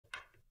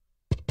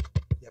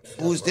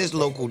Who's this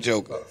local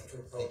joker?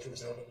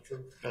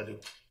 I do.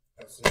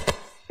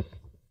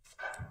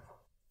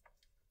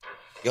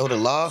 Yo, the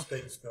law?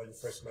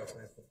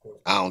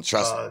 I don't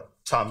trust him.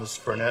 Thomas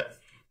Burnett.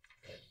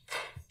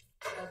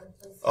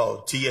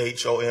 Oh,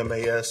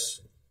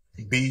 ThomasBurnette.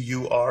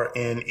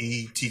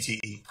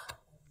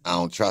 I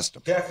don't trust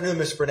him. Good afternoon,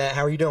 Mr. Burnett.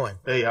 How are you doing?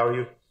 Hey, how are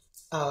you?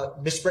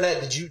 Mr.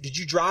 Burnett, did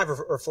you drive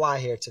or fly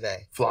here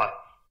today? Fly.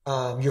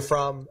 You're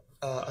from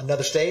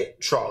another state?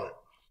 Charlotte.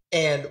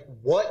 And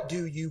what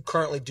do you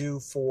currently do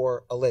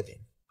for a living?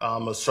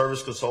 I'm a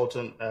service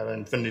consultant at an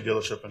Infinity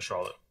dealership in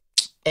Charlotte.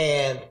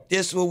 And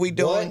this what we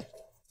doing?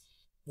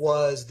 What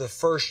was the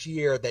first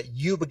year that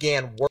you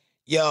began work?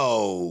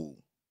 Yo,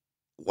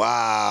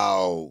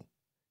 wow.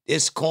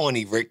 It's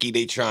corny, Ricky.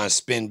 They trying to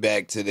spin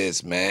back to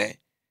this, man.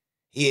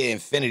 He an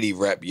Infinity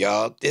rep,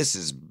 y'all. This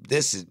is,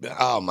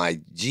 oh my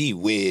gee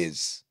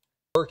whiz.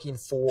 Working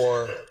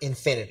for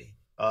Infinity.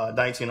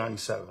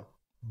 1997.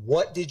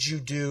 What did you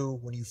do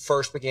when you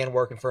first began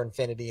working for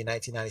Infinity in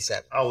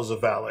 1997? I was a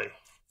valet.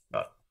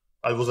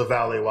 I was a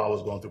valet while I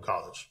was going through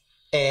college.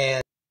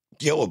 And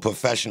yo, a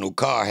professional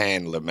car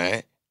handler,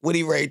 man. What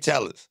he ready to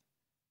tell us?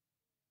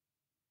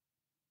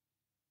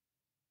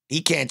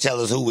 He can't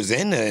tell us who was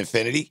in the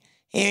Infinity.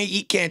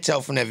 He can't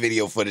tell from that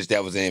video footage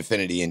that was in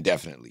Infinity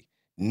indefinitely.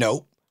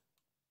 Nope.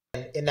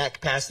 In that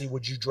capacity,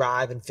 would you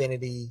drive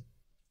Infinity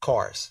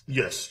cars?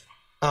 Yes.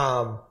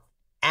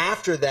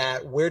 After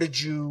that, where did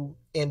you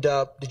end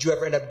up? Did you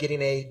ever end up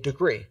getting a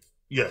degree?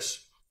 Yes.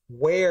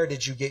 Where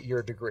did you get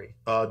your degree?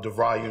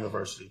 DeVry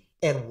University.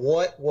 And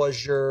what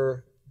was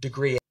your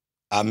degree in?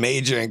 I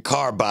major in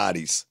car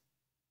bodies.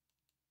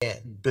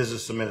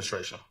 Business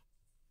administration.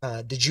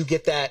 Did you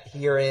get that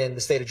here in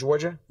the state of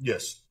Georgia?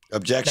 Yes.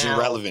 Objection now,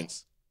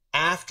 relevance.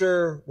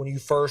 After when you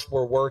first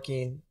were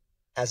working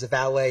as a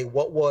valet,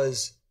 what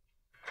was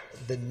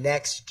the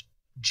next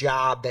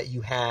job that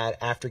you had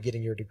after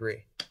getting your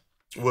degree?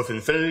 With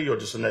Infinity or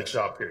just the next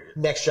job period?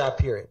 Next job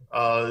period.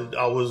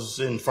 I was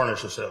in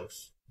furniture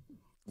sales.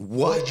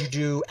 What did you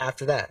do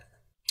after that?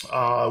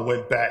 I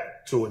went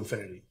back to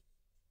Infinity.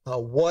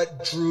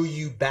 What drew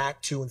you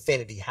back to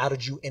Infinity? How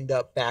did you end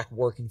up back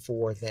working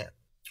for them?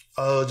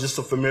 Just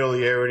a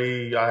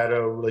familiarity. I had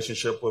a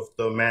relationship with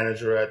the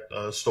manager at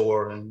a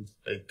store, and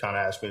they kind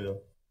of asked me to.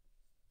 It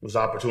was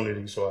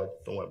opportunity, so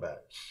I went back.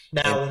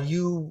 Now, when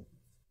you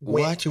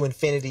went to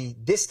Infinity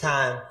this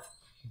time,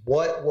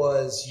 what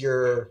was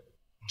your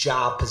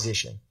job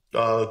position?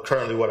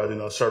 Currently, what I do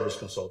now, service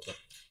consultant.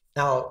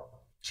 Now,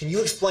 can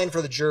you explain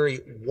for the jury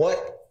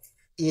what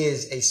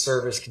is a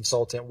service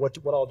consultant? What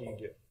all do you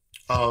do?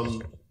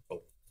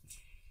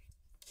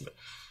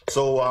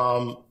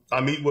 I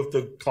meet with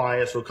the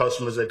clients or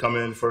customers that come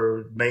in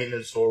for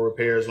maintenance or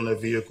repairs on their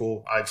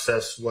vehicle. I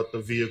assess what the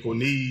vehicle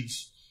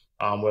needs,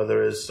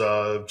 whether it's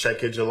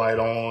check engine light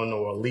on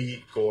or a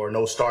leak or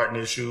no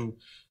starting issue.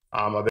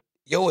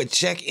 Yo, a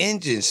check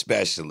engine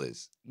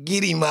specialist.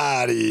 Get him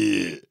out of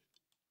here.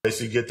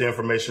 Basically get the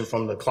information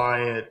from the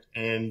client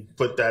and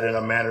put that in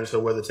a manner so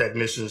where the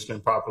technicians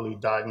can properly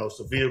diagnose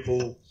the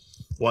vehicle.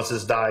 Once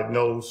it's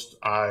diagnosed,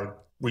 I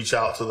reach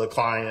out to the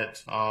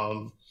client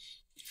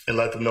and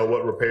let them know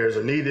what repairs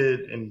are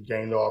needed and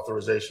gain the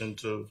authorization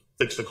to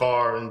fix the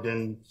car, and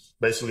then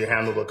basically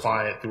handle the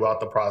client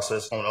throughout the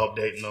process on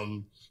updating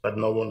them, let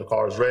them know when the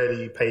car is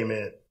ready,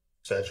 payment,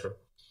 etc.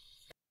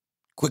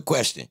 Quick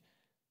question.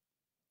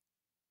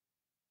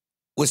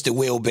 What's the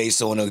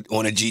wheelbase on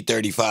a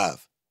G35?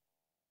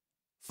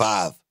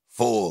 5,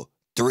 4,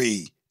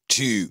 3,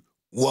 2,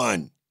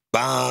 1.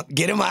 Bam.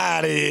 Get him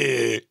out of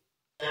here.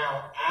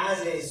 Now,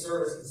 as a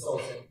service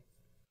consultant,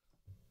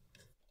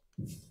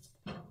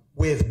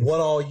 with what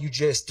all you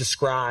just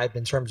described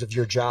in terms of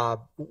your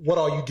job, what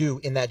all you do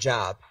in that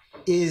job,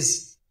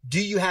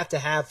 do you have to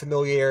have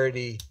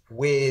familiarity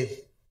with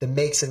the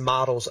makes and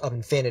models of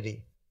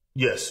Infinity?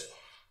 Yes.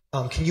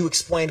 Can you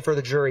explain for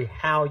the jury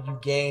how you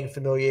gain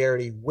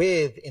familiarity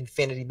with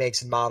Infinity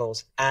makes and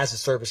models as a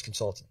service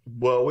consultant?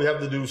 Well, we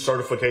have to do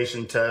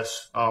certification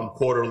tests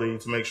quarterly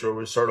to make sure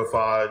we're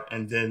certified.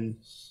 And then,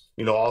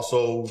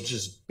 also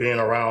just being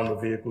around the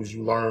vehicles,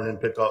 you learn and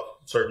pick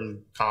up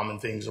certain common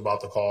things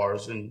about the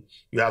cars. And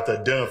you have to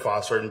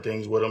identify certain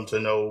things with them to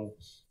know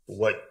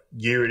what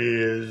year it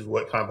is,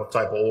 what kind of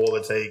type of oil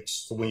it takes.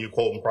 So when you're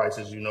quoting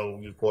prices,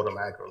 you quote them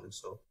accurately.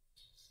 So.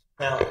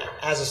 Now,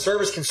 as a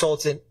service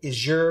consultant,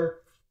 is your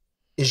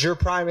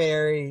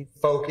primary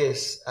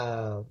focus?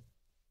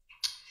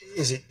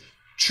 Is it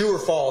true or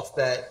false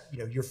that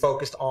you're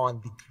focused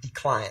on the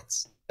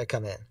clients that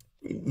come in?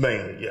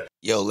 Mainly, yeah.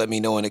 Yo, let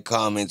me know in the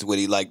comments what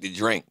he like to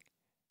drink.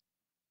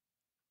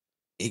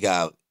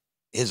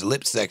 His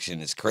lip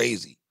section is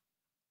crazy.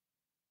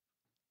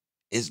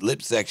 His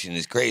lip section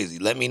is crazy.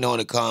 Let me know in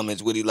the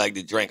comments what he like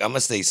to drink. I'm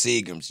gonna say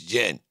Seagram's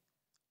gin,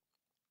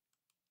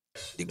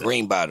 the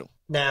green bottle.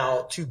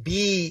 Now, to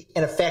be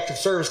an effective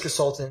service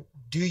consultant,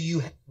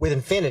 with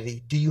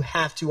Infinity, do you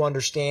have to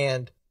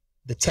understand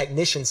the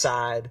technician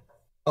side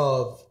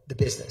of the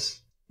business?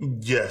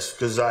 Yes,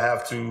 because I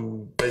have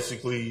to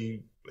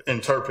basically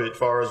interpret as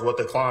far as what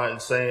the client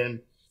is saying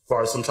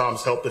far as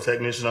sometimes help the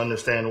technician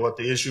understand what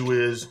the issue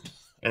is.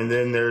 And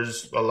then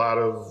there's a lot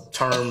of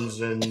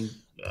terms and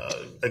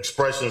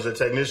expressions that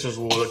technicians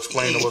will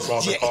explain to what's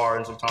wrong with the car,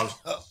 and sometimes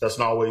that's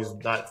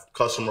not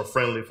customer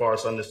friendly for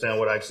us to understand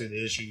what actually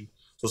the issue.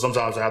 So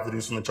sometimes I have to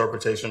do some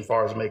interpretation as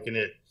far as making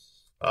it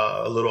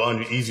a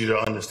little easy to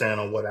understand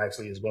on what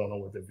actually is going on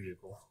with the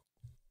vehicle.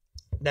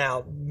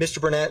 Now, Mr.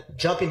 Burnett,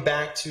 jumping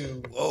back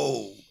to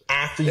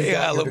after you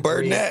got your degree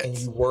Burnett. and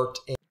you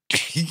worked in.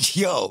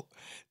 Yo,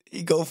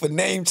 he go for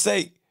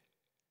namesake.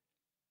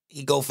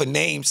 He go for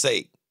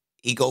namesake.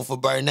 He go for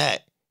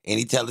Burnett. And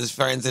he tell his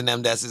friends and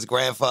them that's his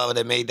grandfather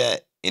that made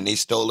that. And they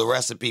stole the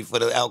recipe for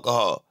the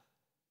alcohol.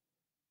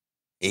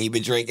 And he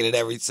been drinking it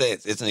ever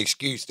since. It's an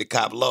excuse to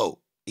cop low.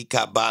 He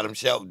cop bottom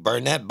shelf.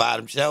 Burnett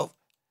bottom shelf.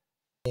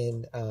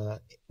 And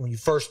when you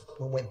first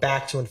went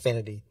back to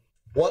Infinity,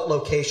 what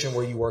location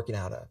were you working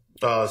out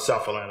of?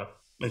 South Atlanta.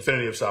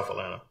 Infinity of South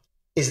Atlanta.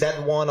 Is that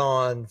the one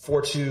on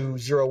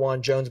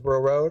 4201 Jonesboro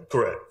Road?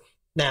 Correct.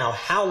 Now,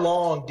 how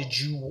long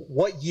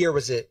what year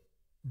was it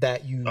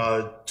that you?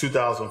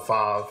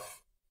 2005.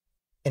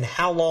 And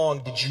how long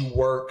did you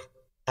work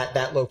at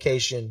that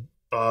location?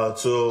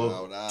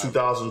 Till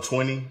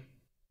 2020,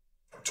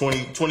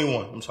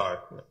 2021, I'm sorry.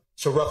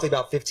 So roughly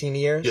about 15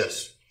 years?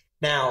 Yes.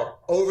 Now,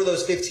 over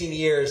those 15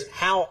 years,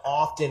 how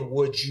often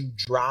would you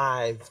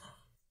drive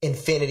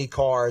Infinity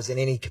cars in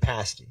any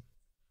capacity?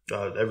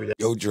 Every day.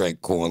 Yo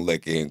drank corn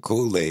liquor and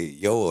Kool-Aid.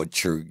 Yo a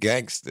true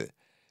gangster.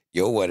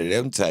 Yo one of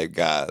them type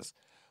guys.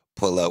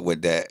 Pull up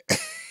with that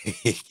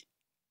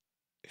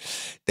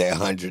that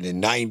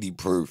 190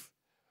 proof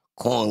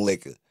corn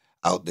liquor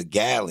out the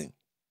gallon.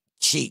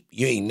 Cheap.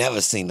 You ain't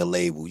never seen the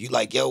label. You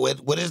like, yo,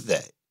 what is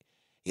that?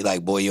 He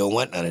like, boy, you don't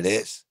want none of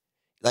this.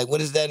 Like,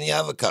 what is that in your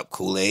other cup?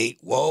 Kool-Aid?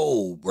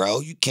 Whoa,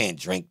 bro, you can't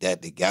drink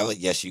that together.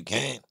 Yes, you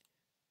can.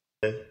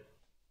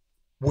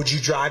 Would you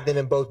drive them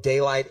in both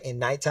daylight and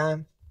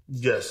nighttime?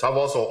 Yes, I've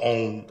also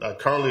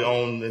currently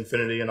own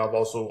Infinity, and I've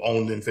also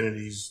owned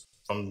Infinities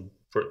from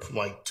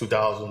like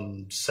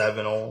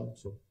 2007 on.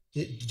 So.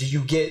 Do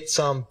you get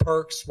some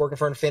perks working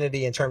for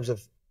Infinity in terms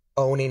of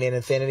owning an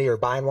Infinity or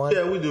buying one?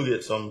 Yeah, we do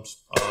get some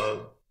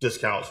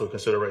discounts or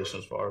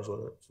considerations as far as what.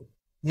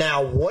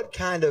 Now, what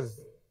kind of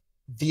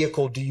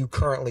vehicle do you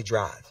currently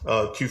drive?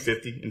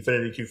 Q50,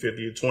 Infinity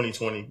Q50,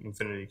 2020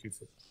 Infinity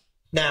Q50.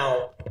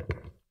 Now,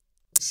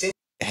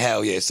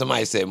 hell yeah,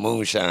 somebody said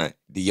moonshine.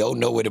 Do yo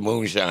know where the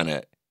moonshine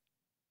at?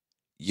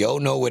 Yo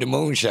know where the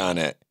moonshine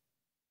at?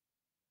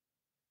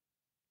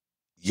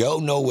 Yo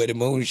know where the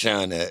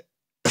moonshine at?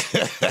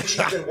 Since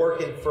you've been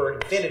working for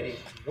Infinity,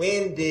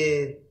 when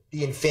did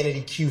the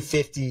Infinity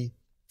Q50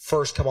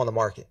 first come on the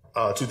market?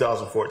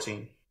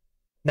 2014.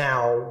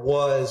 Now,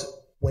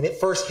 when it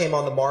first came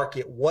on the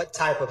market,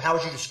 how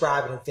would you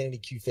describe an Infinity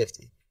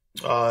Q50?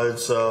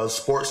 It's a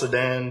sports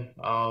sedan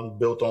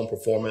built on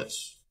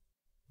performance.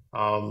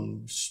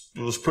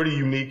 It was pretty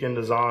unique in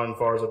design as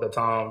far as at the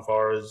time, as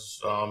far as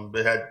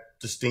it had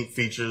distinct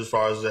features as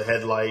far as the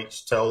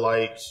headlights, tail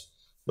lights,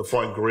 the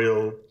front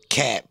grille.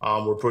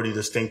 Were pretty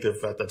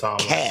distinctive at the time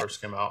when it first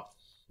came out.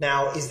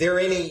 Now, is there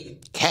any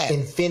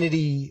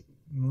Infinity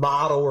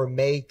model or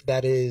make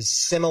that is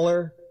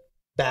similar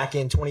back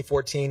in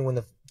 2014 when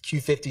the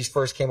Q50s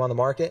first came on the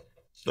market?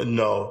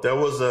 No, there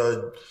was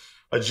a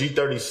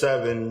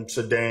G37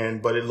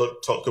 sedan, but it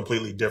looked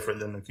completely different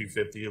than the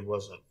Q50. It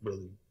wasn't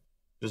really.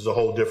 It was a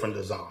whole different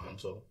design.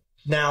 So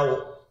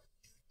now,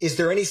 is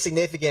there any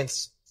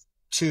significance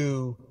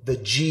to the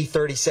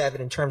G37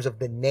 in terms of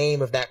the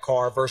name of that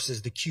car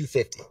versus the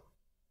Q50?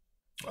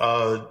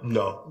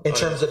 No. In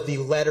terms of the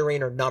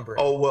lettering or numbering?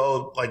 Oh,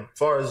 well, like as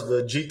far as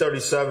the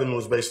G37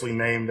 was basically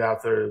named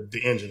after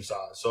the engine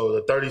size. So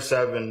the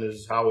 37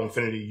 is how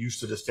Infinity used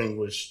to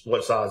distinguish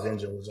what size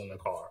engine was in the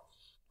car.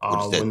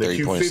 When the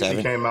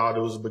Q50 came out,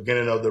 it was the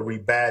beginning of the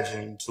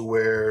rebadging to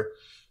where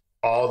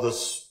all the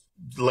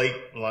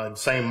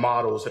same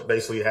models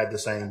basically had the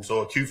same. So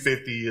a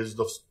Q50 is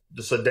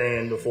the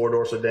sedan, the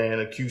 4-door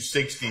sedan. A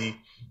Q60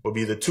 would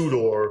be the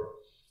 2-door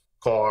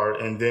car.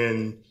 And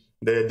then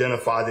they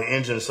identify the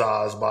engine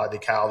size by the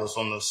decals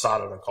on the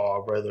side of the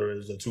car, whether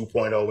it's a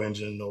 2.0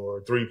 engine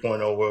or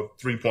 3.0 or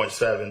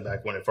 3.7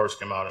 back when it first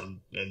came out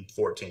in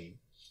 14.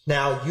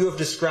 Now, you have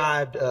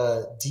described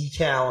a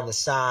decal on the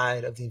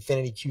side of the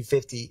Infinity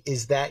Q50.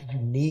 Is that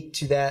unique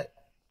to that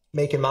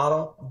make and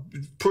model?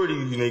 Pretty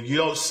unique. You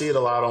don't see it a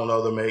lot on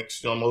other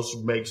makes. Most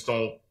makes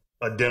don't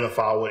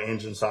identify what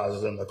engine size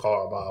is in the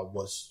car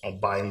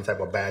by any type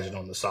of badging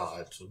on the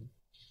side.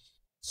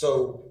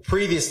 So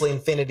previously,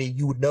 Infinity,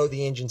 you would know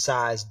the engine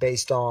size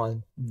based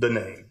on the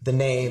name.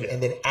 Yeah.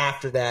 And then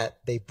after that,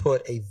 they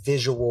put a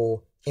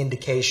visual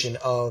indication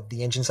of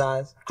the engine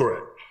size?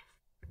 Correct.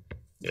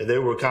 Yeah, they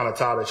were kind of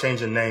tired of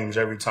changing names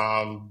every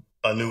time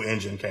a new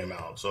engine came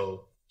out.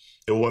 So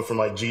it went from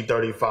like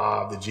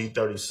G35 to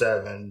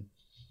G37,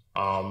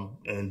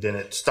 and then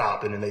it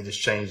stopped, and then they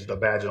just changed the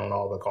badging on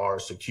all the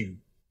cars to Q.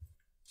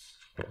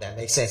 That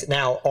makes sense.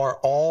 Now, are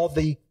all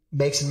the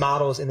makes and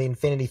models in the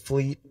Infinity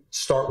fleet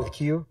start with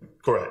Q?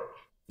 Correct.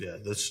 Yeah,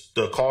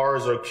 the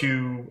cars are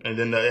Q, and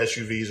then the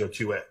SUVs are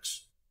QX.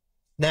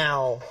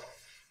 Now,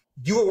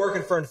 you were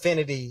working for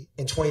Infinity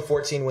in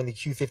 2014 when the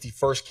Q50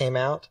 first came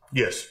out.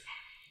 Yes.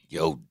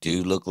 Yo,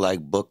 dude look like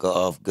Booker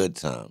off Good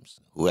Times.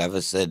 Whoever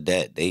said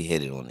that, they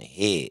hit it on the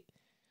head.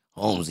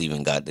 Holmes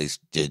even got this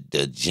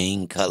the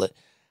jean color.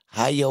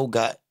 How yo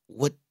got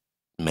what,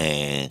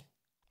 man?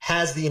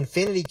 Has the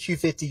Infinity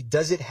Q50,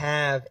 does it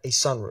have a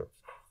sunroof?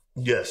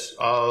 Yes.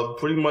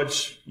 Pretty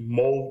much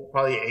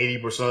probably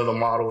 80% of the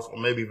models, or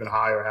maybe even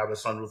higher, have a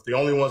sunroof. The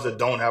only ones that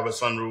don't have a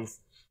sunroof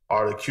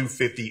are the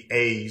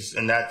Q50As,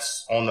 and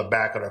that's on the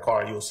back of the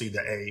car. You'll see the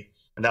A,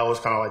 and that was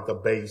kind of like the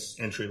base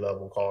entry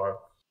level car.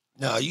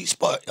 Now,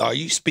 are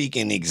you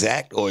speaking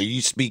exact or are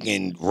you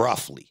speaking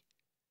roughly?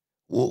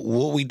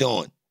 What we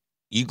doing?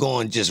 You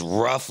going just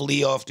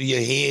roughly off to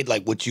your head,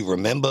 like what you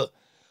remember,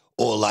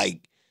 or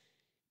like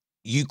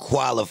you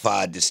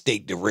qualified to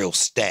state the real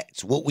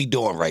stats? What we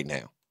doing right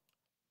now?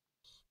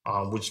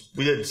 Which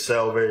we didn't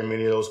sell very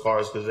many of those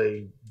cars because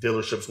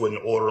dealerships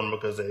wouldn't order them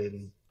because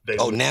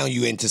now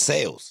you into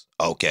sales.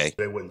 Okay.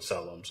 They wouldn't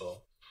sell them.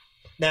 So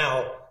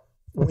now,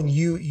 when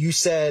you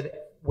said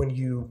when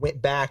you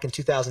went back in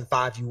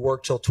 2005, you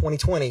worked till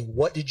 2020.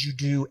 What did you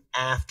do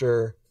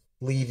after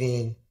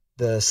leaving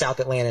the South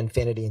Atlanta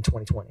Infinity in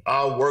 2020?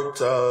 I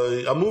moved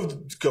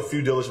a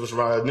few dealerships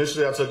around.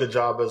 Initially, I took a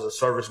job as a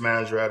service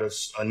manager at a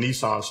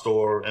Nissan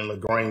store in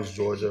LaGrange,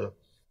 Georgia.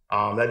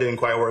 That didn't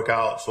quite work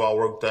out, so I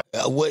worked at...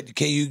 What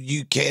can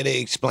you care to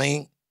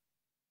explain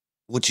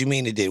what you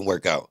mean it didn't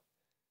work out?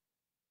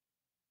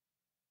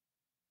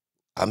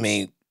 I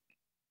mean,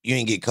 you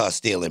didn't get caught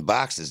stealing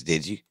boxes,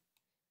 did you?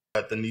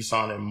 At the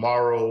Nissan in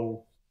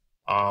Morrow.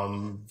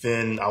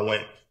 Then I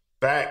went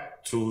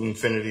back to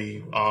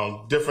Infinity,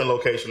 different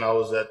location. I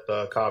was at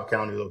the Cobb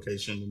County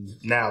location in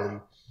Nally.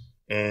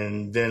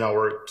 And then I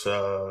worked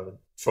for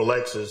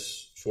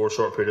Lexus for a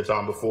short period of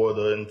time before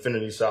the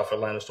Infinity South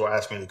Atlanta store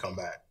asked me to come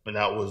back. And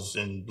that was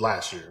in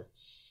last year.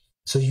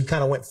 So you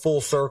kind of went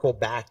full circle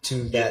back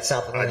to that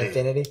South Atlanta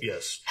Infinity?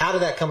 Yes. How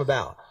did that come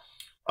about?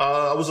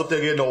 I was up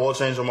there getting the oil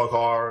change on my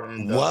car,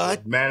 and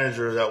the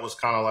manager that was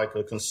kind of like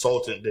a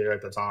consultant there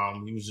at the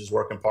time, he was just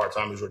working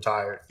part-time, he was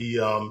retired.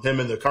 Him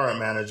and the current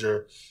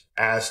manager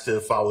asked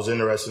if I was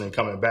interested in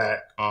coming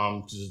back.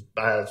 I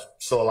had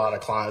still a lot of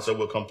clients that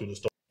would come through the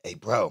store. Hey,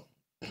 bro,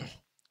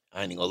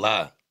 I ain't gonna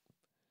lie.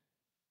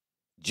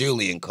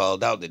 Julian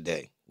called out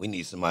today. We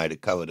need somebody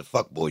to cover the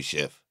fuckboy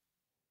shift.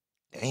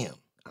 Damn,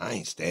 I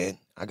ain't staying.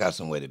 I got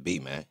somewhere to be,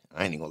 man.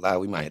 I ain't gonna lie.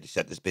 We might have to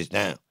shut this bitch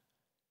down.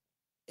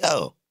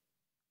 Yo.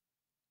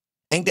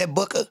 Ain't that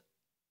Booker?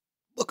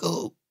 Booker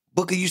who?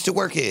 Booker used to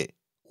work here.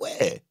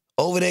 Where?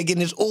 Over there getting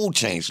his oil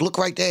changed. Look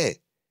right there.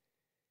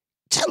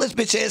 Tell this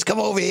bitch ass come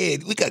over here.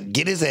 We gotta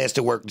get his ass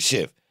to work the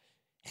shift.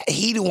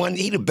 He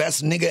the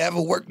best nigga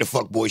ever worked the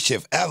fuckboy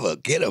shift ever.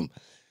 Get him.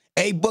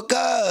 Hey,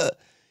 Booker,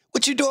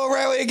 what you doing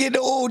around here getting the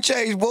oil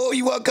changed, boy?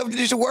 You wanna come to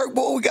this work,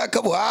 boy? We got a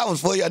couple hours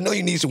for you. I know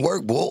you need some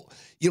work, boy.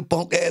 Your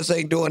punk ass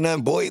ain't doing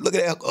nothing, boy. Look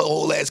at that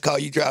old ass car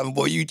you driving,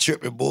 boy. You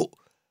tripping, boy.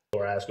 They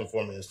were asking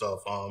for me and stuff.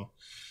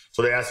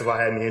 So they asked if I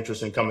had any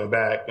interest in coming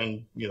back,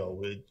 and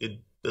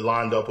it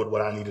lined up with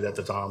what I needed at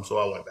the time, so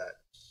I went back.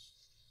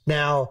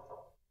 Now,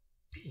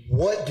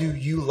 what do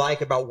you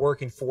like about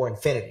working for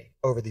Infinity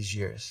over these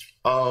years?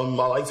 I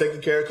like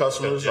taking care of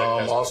customers.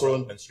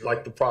 Also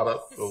like the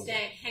product.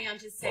 Hang on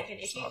just a second.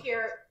 If you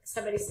hear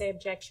somebody say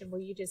objection, will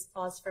you just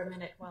pause for a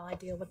minute while I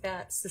deal with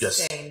that?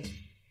 Sustained. Yes.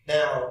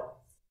 Now,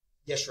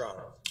 yes, Your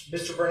Honor.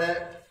 Mr.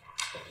 Burnett,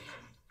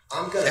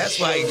 That's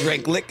why he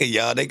drank liquor,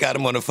 y'all. They got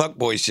him on a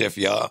fuckboy shift,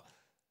 y'all.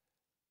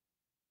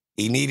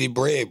 He needed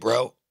bread,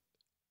 bro.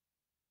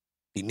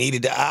 He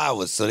needed the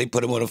hours, so they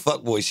put him on a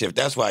fuckboy shift.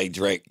 That's why he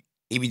drank.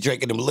 He be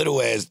drinking them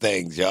little ass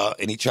things, y'all.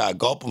 And he try to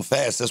gulp them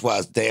fast. That's why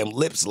his damn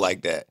lips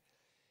like that.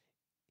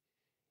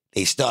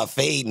 They start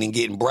fading and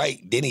getting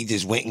bright. Then he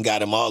just went and got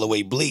them all the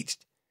way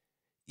bleached.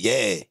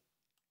 Yeah.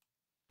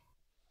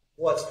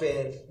 What's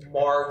been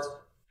marked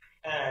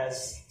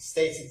as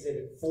States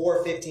Exhibit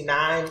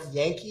 459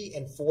 Yankee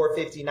and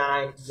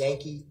 459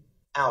 Yankee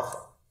Alpha.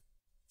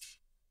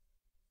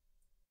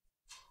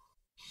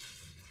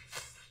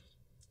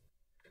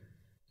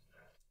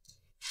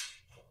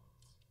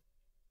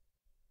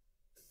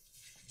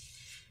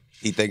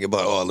 He think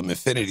about all them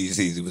Infinities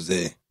he was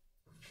in.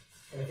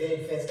 And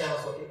Infinity Defense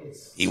Counsel,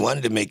 he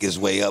wanted to make his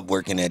way up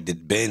working at the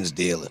Benz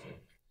dealer.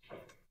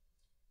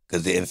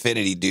 Because the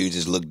Infinity dude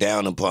just looked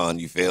down upon,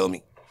 you feel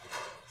me?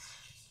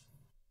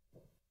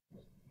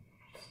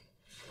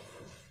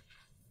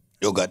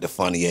 Yo got the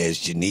funny ass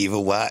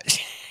Geneva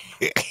watch.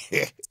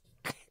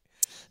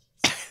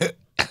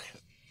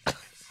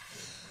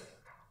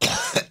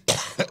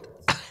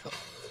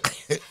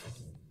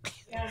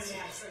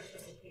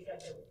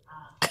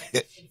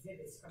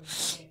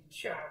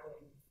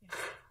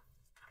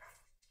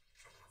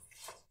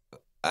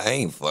 I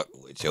ain't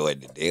fucking with you at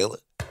the dealer.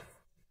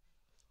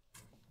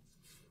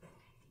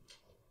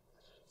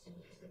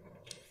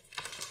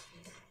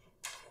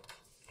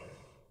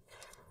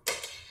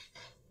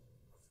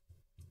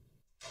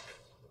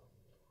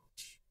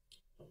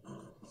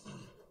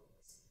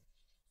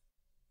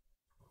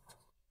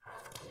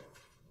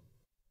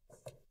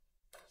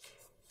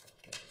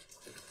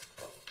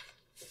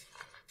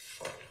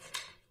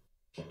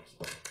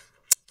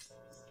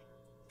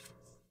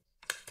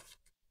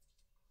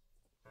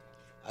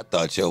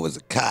 thought yo was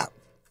a cop.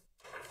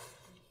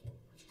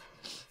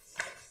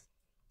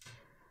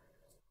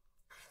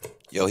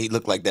 Yo, he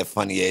looked like that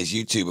funny ass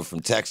YouTuber from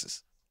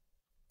Texas.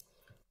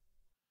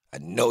 I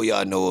know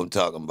y'all know what I'm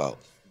talking about.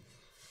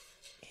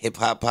 Hip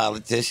hop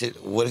politician.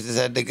 What is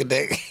that nigga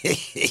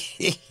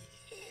name?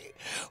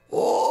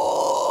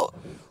 Oh,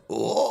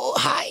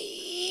 hi.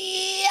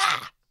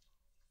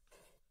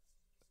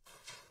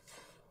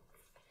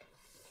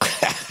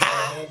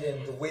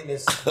 And the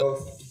witness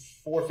both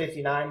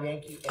 459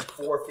 Yankee and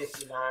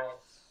 459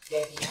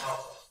 Yankee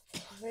Alpha.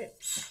 Right.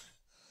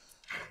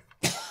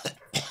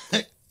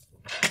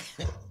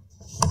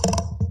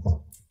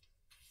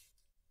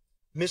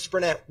 Mr.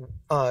 Burnett,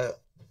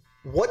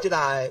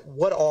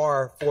 what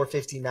are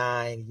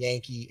 459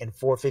 Yankee and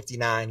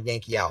 459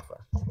 Yankee Alpha?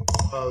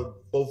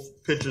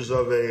 Both pictures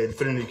of a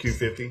Infiniti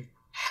Q50.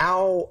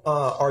 How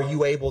are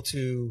you able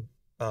to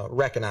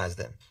recognize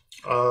them?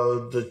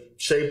 The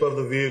shape of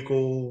the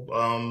vehicle,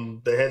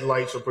 the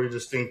headlights are pretty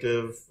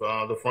distinctive.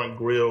 The front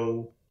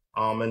grille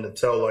and the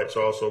tail lights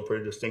are also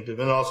pretty distinctive.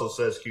 And it also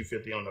says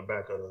Q50 on the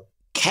back of the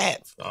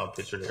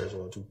picture there as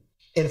well, too.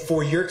 And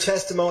for your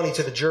testimony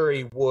to the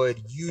jury,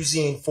 would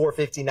using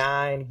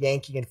 459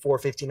 Yankee and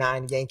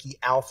 459 Yankee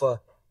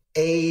Alpha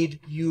aid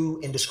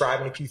you in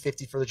describing a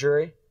Q50 for the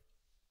jury?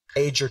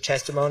 Aid your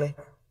testimony?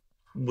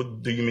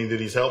 Do you mean that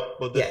he's helped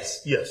with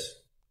this? Yes.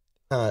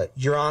 Yes.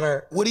 Your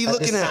Honor, what are you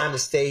looking at? This time the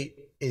state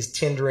is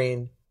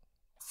tendering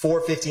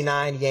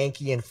 459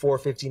 Yankee and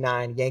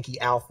 459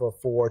 Yankee Alpha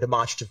for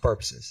demonstrative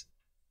purposes.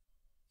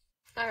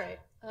 All right.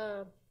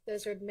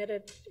 Those are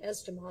admitted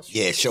as demonstrative.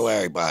 Yeah, show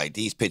everybody.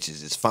 These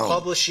pictures is phone.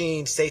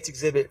 Publishing State's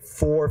Exhibit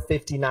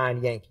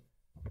 459 Yankee.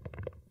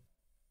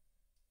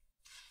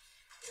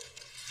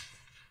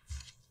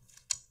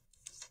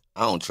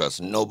 I don't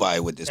trust nobody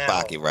with this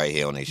pocket right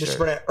here on their Mr. shirt.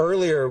 Burnett,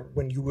 earlier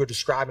when you were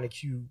describing a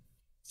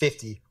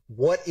Q50,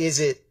 what is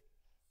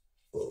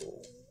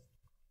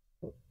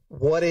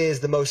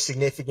the most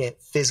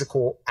significant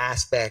physical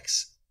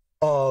aspects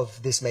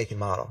of this make and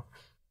model?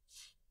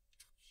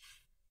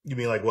 You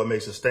mean like what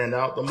makes it stand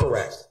out the most?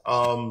 Correct.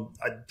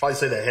 I'd probably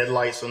say the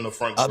headlights on the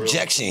front grille.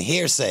 Objection,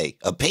 hearsay,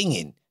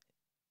 opinion,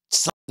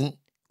 something,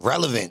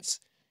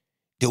 relevance.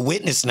 The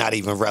witness not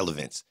even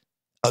relevance.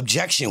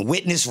 Objection,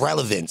 witness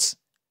relevance.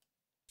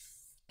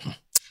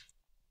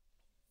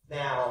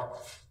 Now,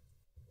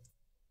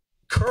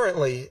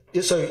 currently,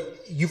 so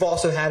you've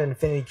also had an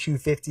Infiniti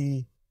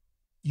Q50,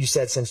 you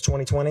said, since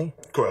 2020?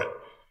 Correct.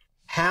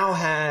 How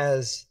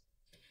has,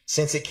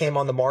 since it came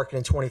on the market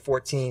in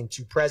 2014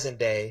 to present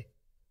day,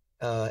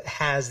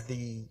 has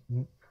the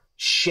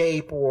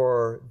shape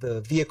or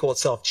the vehicle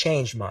itself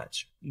changed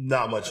much?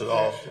 Not much at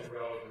all.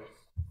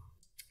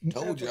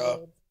 Told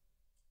y'all.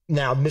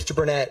 Now, Mr.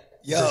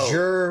 Burnett, does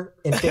your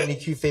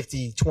Infiniti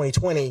Q50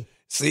 2020...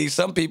 See,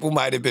 some people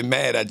might have been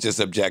mad I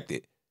just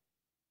objected.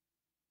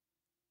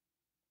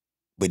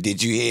 But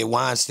did you hear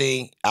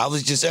Weinstein? I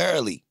was just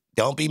early.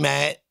 Don't be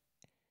mad.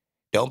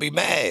 Don't be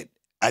mad.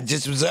 I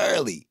just was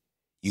early.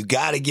 You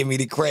got to give me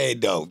the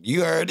cred, though.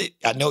 You heard it?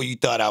 I know you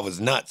thought I was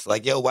nuts.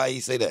 Like, yo, why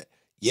you say that?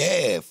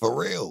 Yeah, for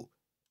real.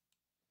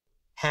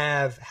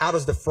 How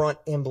does the front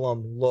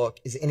emblem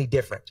look? Is it any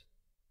different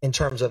in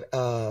terms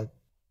of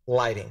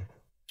lighting?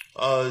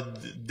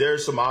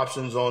 There's some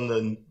options on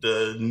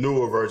the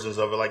newer versions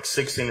of it, like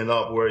 16 and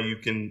up, where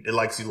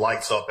it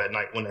lights up at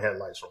night when the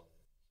headlights are on.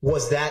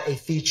 Was that a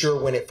feature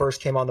when it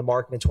first came on the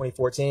market in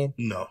 2014?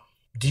 No.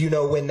 Do you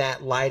know when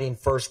that lighting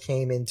first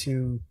came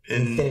into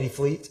Infiniti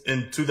fleet?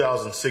 In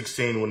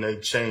 2016, when they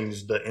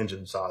changed the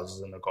engine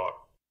sizes in the car.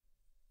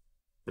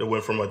 It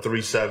went from a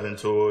 3.7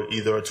 to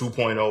either a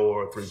 2.0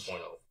 or a 3.0.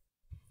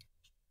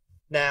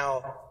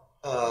 Now,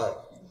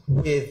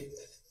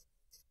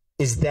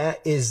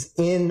 is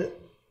in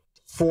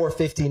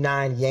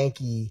 459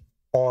 Yankee,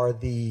 are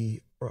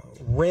the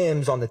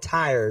rims on the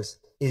tires,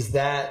 is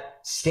that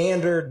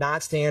standard,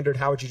 not standard?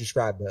 How would you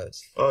describe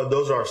those?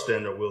 Those are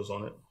standard wheels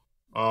on it.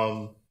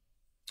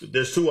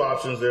 There's two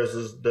options. There's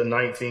the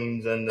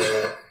 19s and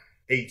the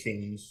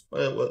 18s.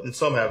 And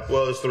some have,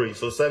 it's three.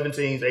 So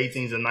 17s,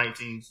 18s, and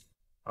 19s.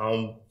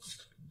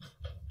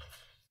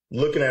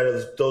 Looking at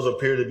it, those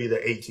appear to be the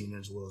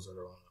 18-inch wheels that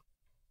are on it.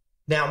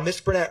 Now,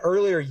 Mr. Burnett,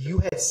 earlier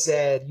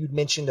you'd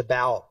mentioned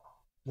about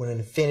when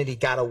an Infiniti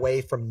got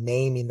away from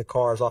naming the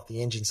cars off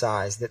the engine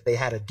size, that they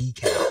had a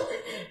decal.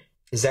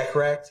 Is that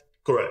correct?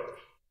 Correct.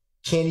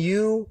 Can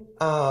you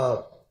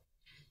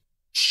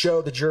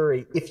show the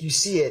jury, if you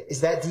see it,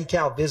 is that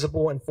decal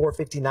visible in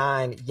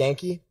 459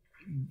 Yankee?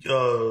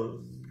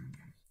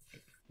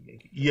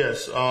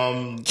 Yes.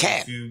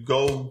 If you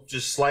go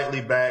just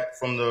slightly back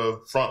from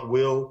the front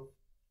wheel,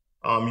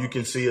 you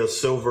can see a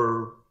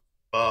silver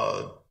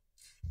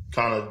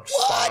kind of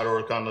spot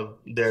or kind of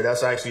there.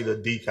 That's actually the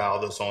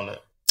decal that's on it.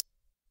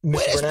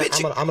 Mr.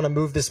 Burnett, I'm going to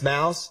move this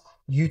mouse.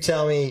 You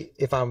tell me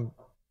if I'm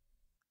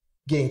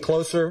getting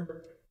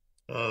closer.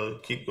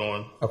 Keep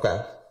going.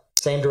 Okay.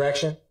 Same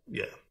direction?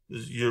 Yeah.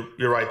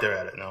 You're right there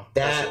at it now.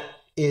 That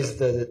is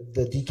the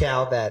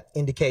decal that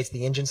indicates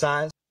the engine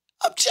size?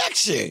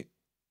 Objection.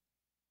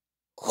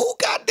 Who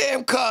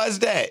goddamn car is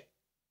that?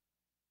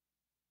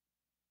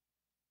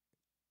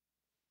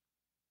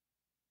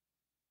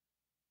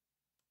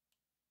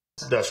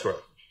 That's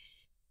correct.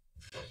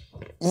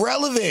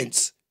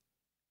 Relevance.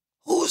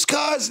 Whose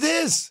car is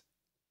this?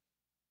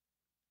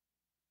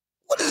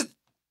 What is...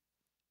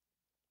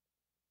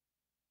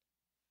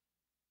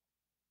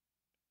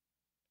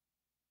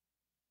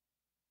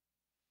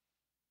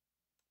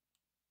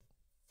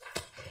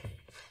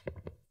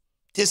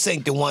 This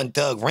ain't the one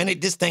Thug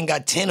rented. This thing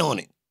got 10 on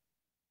it.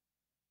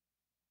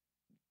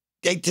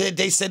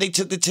 They said they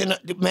took the 10.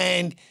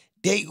 Man,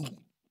 they...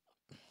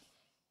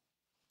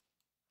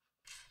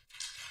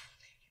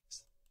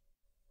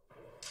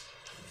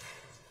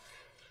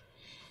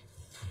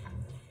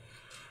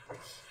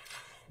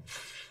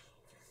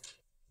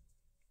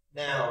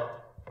 Now,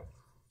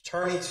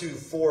 turning to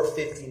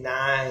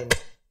 459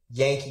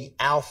 Yankee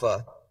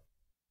Alpha,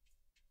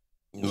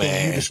 can you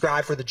Man,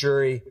 describe for the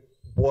jury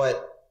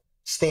what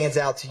stands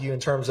out to you in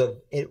terms of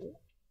it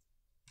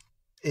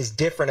is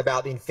different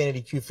about the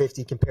Infiniti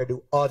Q50 compared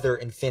to other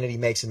Infiniti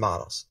makes and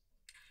models?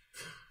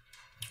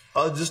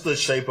 Just the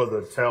shape of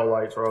the tail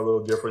lights are a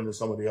little different than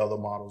some of the other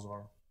models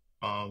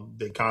are.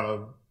 They kind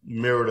of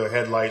mirror the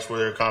headlights where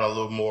they're kind of a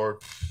little more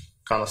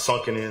kind of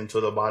sunken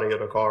into the body of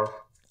the car.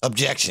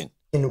 objection.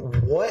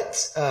 And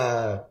what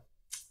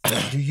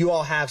do you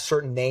all have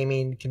certain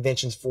naming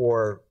conventions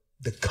for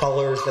the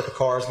colors that the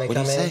cars may What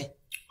do come you in? say?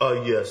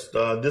 Yes,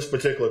 this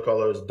particular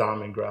color is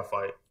diamond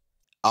graphite.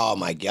 Oh,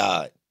 my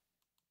God.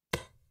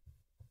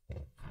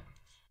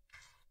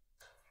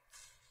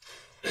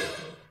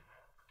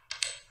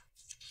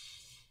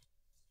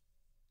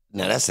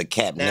 Now, that's a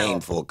cap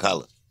name for a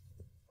color.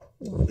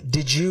 When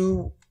did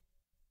you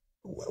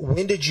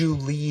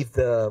leave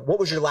what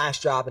was your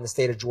last job in the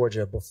state of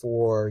Georgia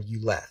before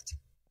you left?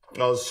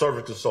 I was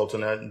service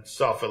consultant at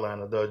South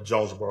Atlanta, the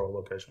Jonesboro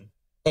location.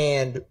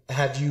 And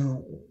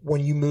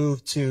when you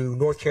moved to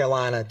North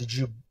Carolina, did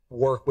you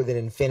work with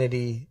an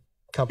Infiniti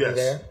company Yes,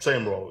 there?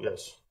 same role,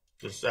 yes.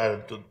 Just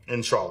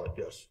in Charlotte,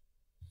 yes.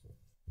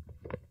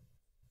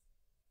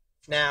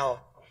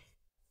 Now,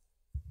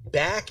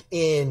 back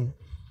in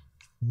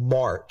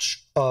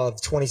March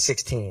of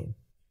 2016,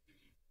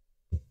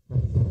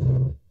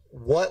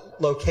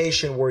 what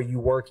location were you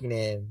working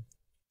in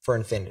for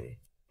Infiniti?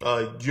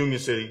 Union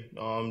City,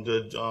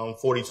 the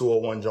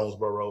 4201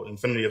 Jonesboro Road,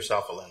 Infinity of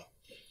South Atlanta.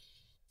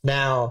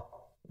 Now,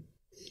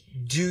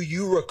 do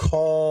you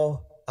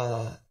recall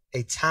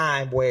a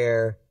time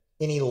where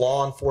any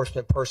law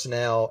enforcement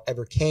personnel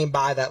ever came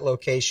by that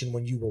location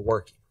when you were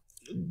working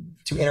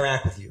to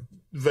interact with you?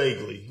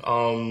 Vaguely.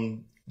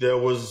 There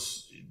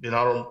was, and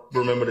I don't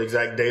remember the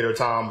exact date or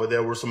time, but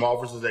there were some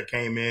officers that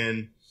came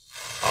in.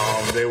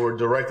 They were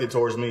directed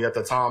towards me. At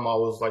the time, I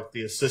was like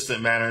the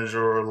assistant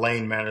manager or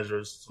lane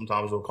manager,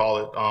 sometimes we'll call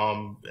it.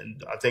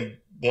 And I think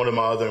one of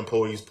my other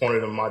employees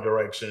pointed in my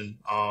direction.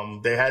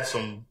 They had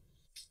some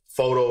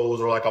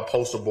photos or like a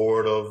poster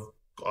board of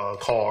a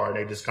car, and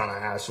they just kind of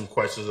asked some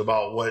questions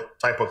about what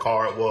type of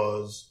car it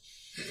was.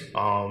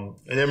 And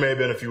there may have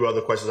been a few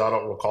other questions. I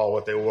don't recall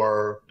what they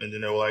were. And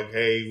then they were like,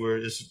 hey,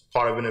 this is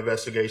part of an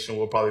investigation.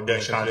 We'll probably be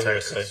in contact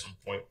at some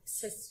point.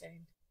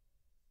 Sustained.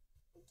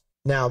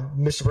 Now,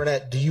 Mr.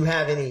 Burnett, do you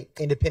have any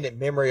independent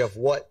memory of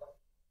what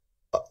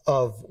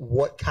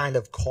kind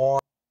of car?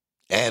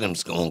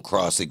 Adam's gonna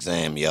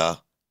cross-exam,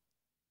 y'all.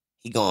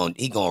 He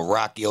gonna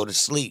rock yo to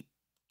sleep.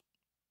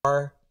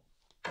 The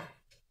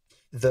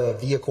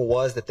vehicle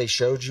was that they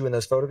showed you in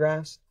those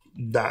photographs?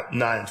 Not in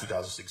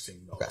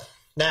 2016, no. Okay.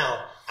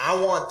 Now,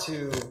 I want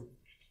to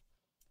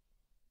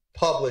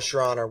publish,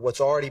 Your Honor,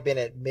 what's already been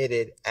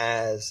admitted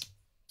as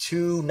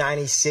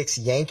 296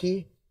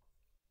 Yankee,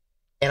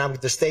 and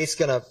the state's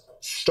going to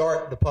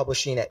start the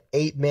publishing at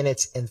 8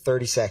 minutes and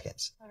 30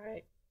 seconds. All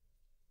right.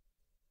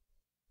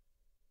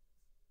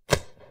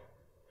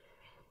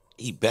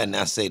 He better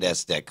not say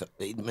that's that.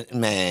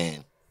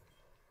 Man.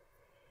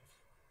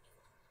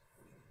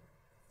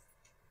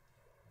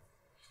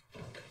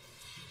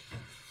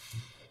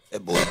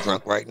 That boy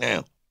drunk right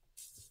now.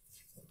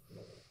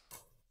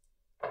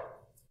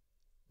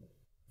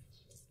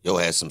 Yo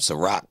had some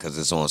Ciroc because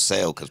it's on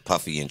sale because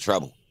Puffy in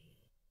trouble.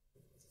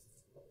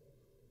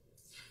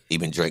 He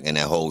been drinking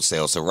that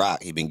wholesale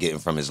Ciroc he been getting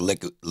from his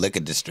liquor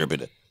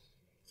distributor.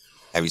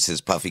 Ever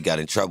since Puffy got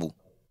in trouble,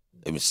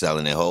 they been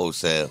selling it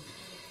wholesale.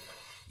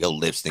 Yo,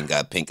 lips done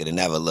got pinker than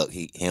ever. Look,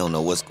 he don't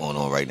know what's going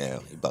on right now.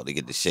 He about to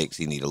get the shakes.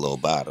 He need a little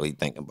bottle. He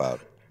thinking about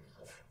it.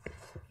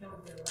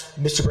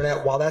 Mr.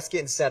 Burnett, while that's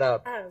getting set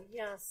up, Oh,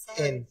 yeah,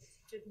 sorry. in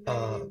Didn't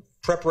know you.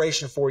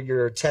 preparation for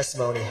your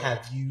testimony,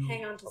 have you...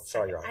 Hang on just a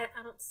sorry, second. Your Honor.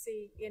 I don't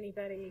see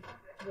anybody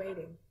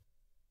waiting.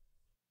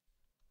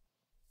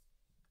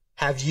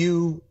 Have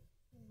you,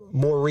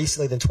 more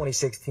recently than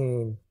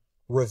 2016,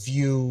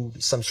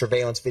 reviewed some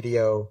surveillance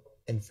video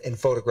and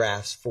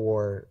photographs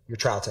for your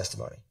trial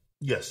testimony?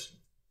 Yes.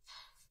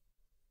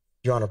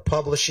 Your Honor,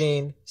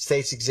 publishing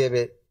State's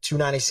Exhibit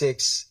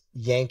 296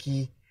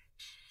 Yankee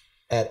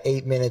at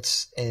 8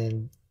 minutes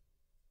and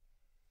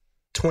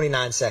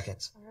 29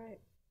 seconds. All right.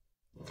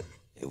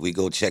 If we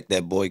go check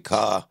that boy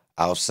car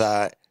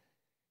outside,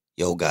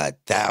 yo got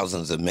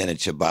thousands of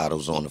miniature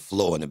bottles on the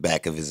floor in the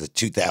back of his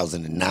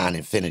 2009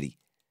 Infiniti.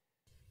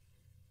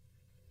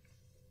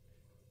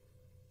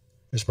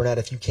 Mr. Burnett,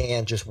 if you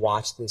can, just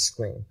watch this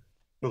screen.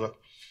 Okay.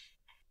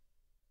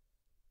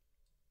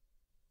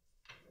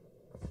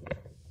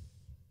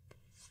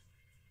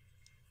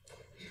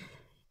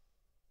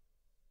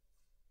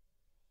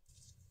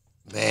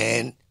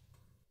 Man,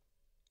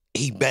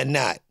 he better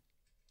not.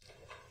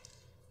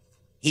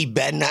 He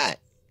better not.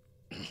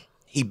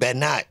 He better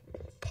not.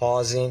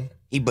 Pausing.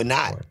 He better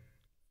not.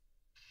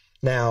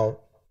 Now,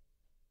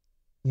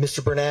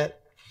 Mr.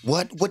 Burnett.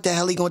 What the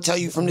hell he gonna tell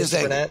you from this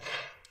angle? Burnett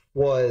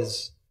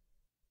was,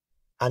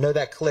 I know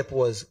that clip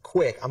was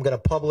quick. I'm going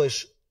to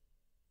publish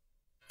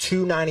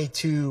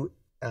 292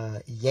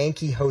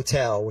 Yankee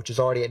Hotel, which is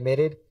already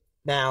admitted.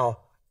 Now,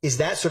 is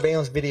that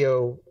surveillance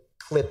video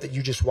clip that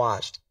you just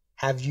watched,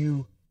 have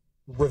you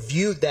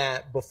reviewed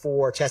that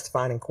before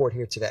testifying in court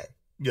here today?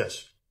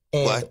 Yes.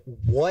 And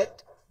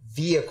what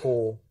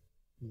vehicle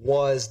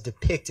was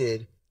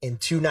depicted in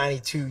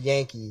 292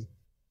 Yankee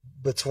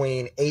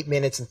between 8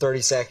 minutes and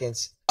 30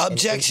 seconds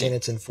Objection. and 8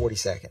 minutes and 40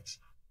 seconds?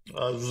 It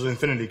was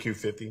Infinity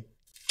Q50.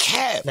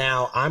 Cap.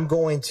 Now, I'm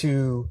going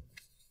to,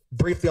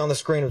 briefly on the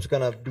screen, what's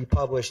going to be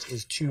published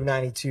is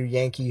 292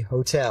 Yankee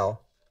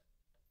Hotel.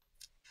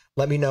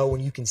 Let me know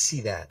when you can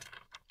see that.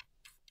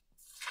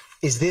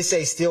 Is this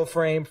a still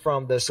frame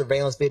from the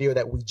surveillance video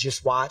that we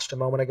just watched a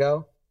moment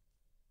ago?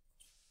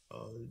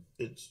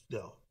 It's,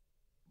 no.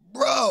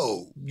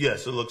 Bro.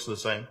 Yes, it looks the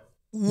same.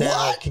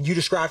 Now, What? can you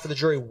describe for the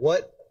jury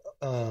what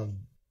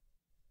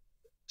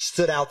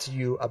stood out to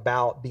you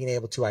about being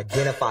able to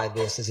identify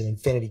this as an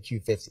Infinity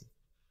Q50?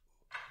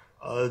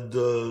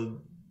 The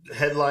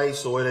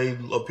headlights, the way they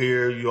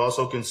appear, you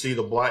also can see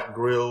the black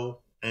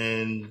grille,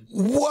 and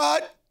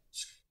What?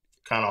 it's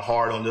kind of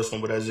hard on this one,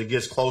 but as it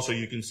gets closer,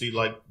 you can see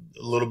like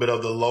a little bit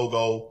of the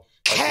logo,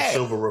 like the Cap.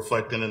 silver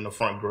reflecting in the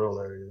front grille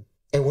area.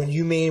 And when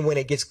you mean when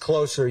it gets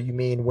closer, you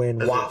mean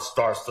when As it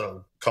starts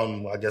to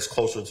come, I guess,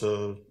 closer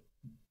to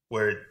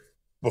where it,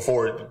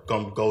 before it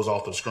goes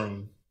off the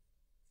screen.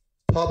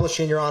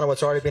 Publishing, Your Honor,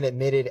 what's already been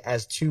admitted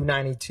as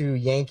 292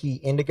 Yankee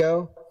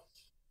Indigo.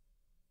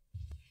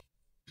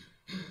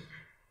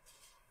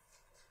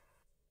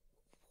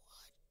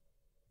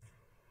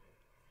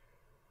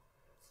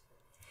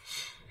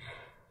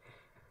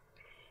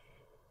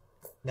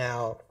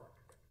 Now,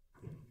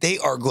 They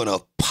are gonna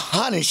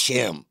punish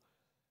him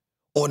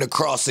on the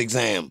cross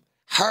exam.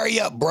 Hurry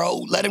up, bro.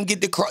 Let him get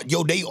the cross.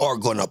 Yo, they are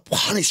gonna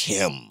punish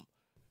him.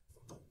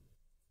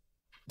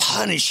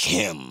 Punish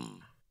him.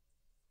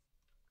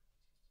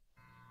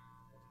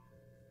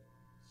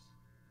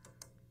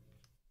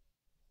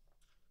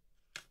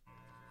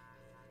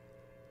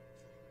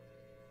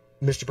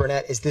 Mr.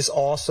 Burnett, is this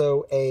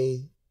also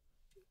a,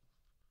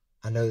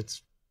 I know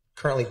it's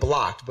currently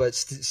blocked, but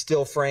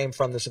still framed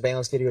from the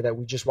surveillance video that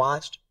we just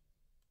watched?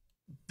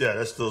 Yeah,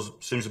 that still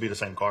seems to be the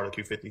same car, the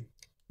Q50.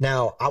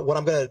 Now, what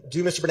I'm going to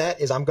do, Mr.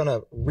 Burnett, is I'm going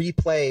to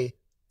replay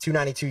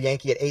 292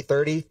 Yankee at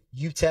 8:30.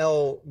 You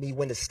tell me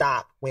when to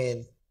stop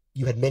when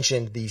you had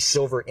mentioned the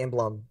silver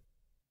emblem,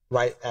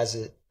 right, as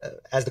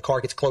the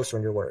car gets closer,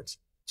 in your words.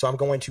 So I'm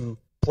going to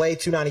play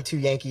 292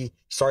 Yankee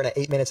starting at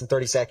 8 minutes and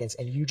 30 seconds,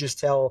 and you just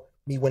tell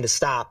me when to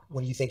stop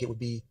when you think it would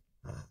be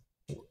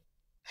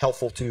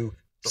helpful to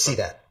see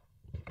that.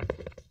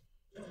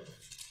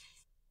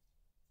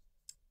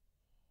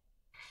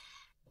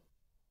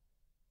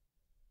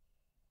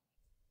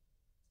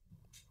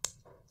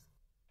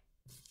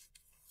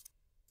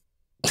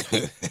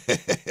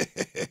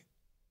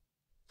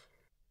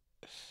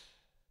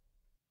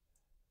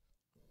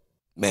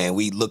 Man,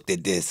 we looked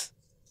at this.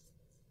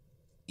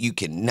 You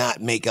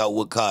cannot make out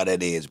what car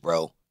that is,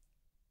 bro.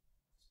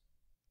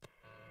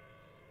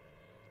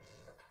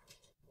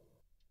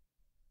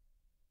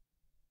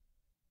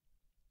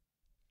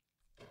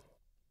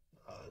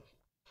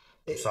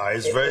 Sorry,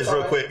 it's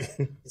real quick.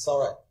 It's all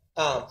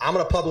right. I'm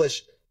going to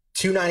publish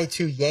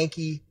 292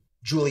 Yankee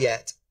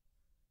Juliet.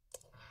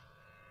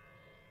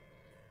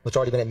 What's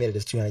already been admitted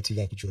as 292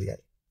 Yankee Juliet.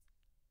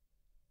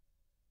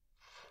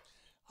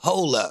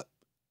 Hold up.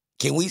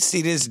 Can we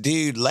see this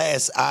dude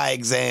last eye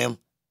exam?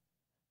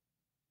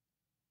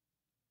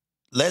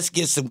 Let's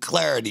get some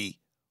clarity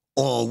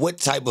on what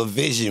type of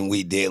vision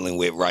we dealing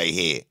with right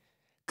here.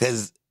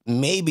 Because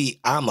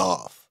maybe I'm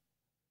off.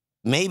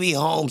 Maybe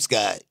Holmes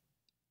got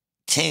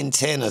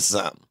 10-10 or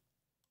something.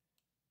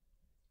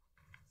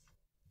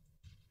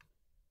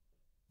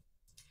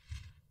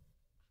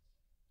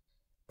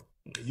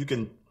 You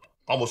can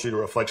almost see the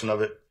reflection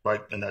of it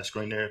right in that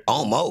screen there.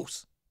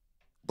 Almost.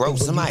 Bro,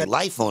 somebody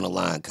life on the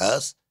line,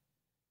 cuz.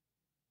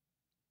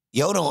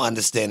 Yo don't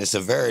understand the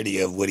severity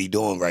of what he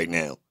doing right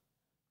now.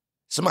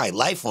 Somebody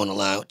life on the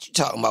line. What you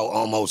talking about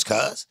almost,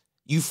 cuz?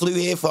 You flew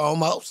here for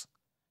almost?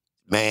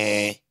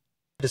 Man.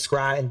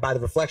 Describe, and by the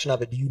reflection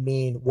of it, do you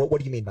mean, what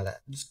do you mean by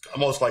that? It's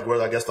almost like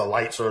where I guess the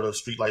lights or the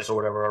street lights or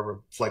whatever are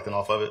reflecting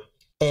off of it.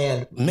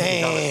 And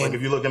Man. Like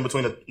if you look in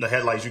between the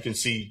headlights, you can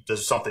see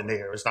there's something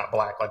there. It's not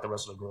black like the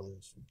rest of the grill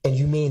is. And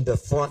you mean the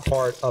front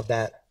part of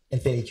that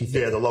Infinity Q50?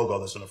 Yeah, the logo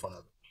that's in the front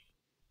of it.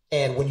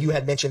 And when you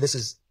had mentioned this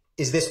is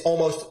this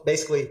almost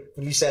basically,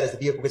 when you said as the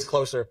vehicle gets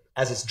closer,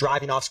 as it's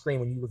driving off screen,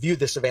 when you reviewed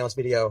this surveillance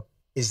video,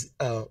 is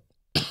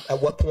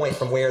at what point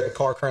from where the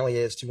car currently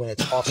is to when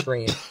it's off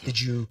screen did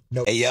you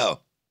know? Hey, yo,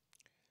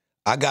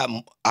 I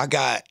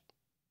got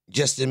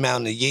just the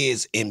amount of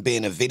years in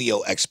being a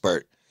video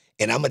expert.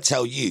 And I'm going to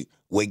tell you,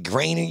 with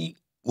grainy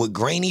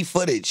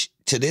footage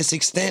to this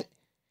extent,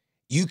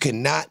 you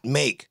cannot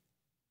make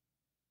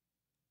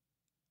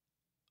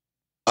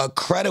a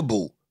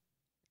credible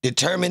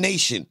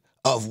determination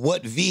of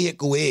what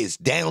vehicle is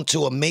down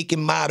to a make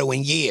and model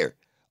and year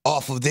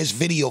off of this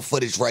video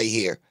footage right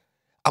here.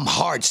 I'm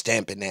hard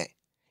stamping that.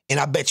 And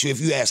I bet you if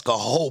you ask a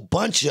whole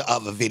bunch of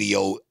other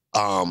video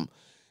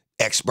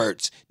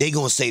experts, they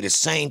going to say the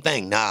same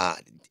thing. Nah,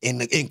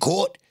 in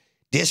court,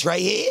 this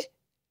right here,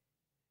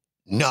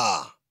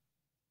 nah.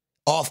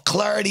 Off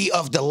clarity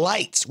of the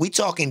lights. We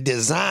talking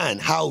design,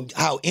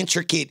 how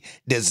intricate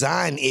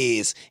design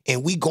is,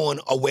 and we going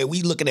where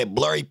we looking at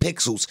blurry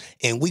pixels,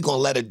 and we gonna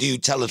let a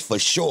dude tell us for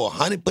sure,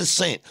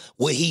 100%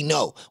 what he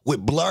know.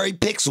 With blurry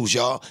pixels,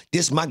 y'all,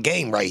 this my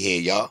game right here,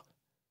 y'all.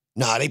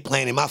 Nah, they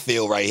playing in my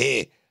field right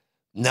here.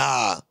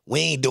 Nah, we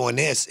ain't doing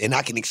this, and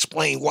I can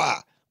explain why.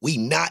 We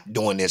not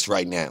doing this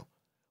right now.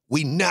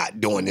 We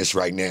not doing this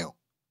right now.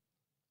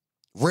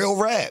 Real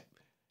rap.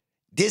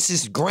 This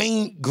is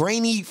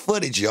grainy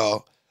footage,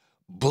 y'all.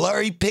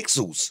 Blurry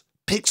pixels.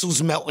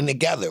 Pixels melting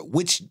together,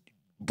 which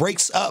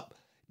breaks up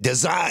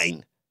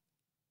design.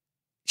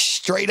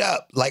 Straight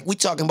up. Like we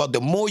talking about the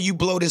more you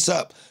blow this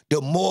up,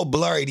 the more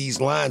blurry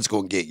these lines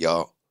gonna get,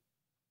 y'all.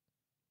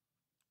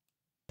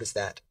 What is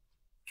that?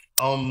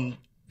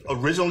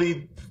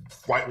 Originally,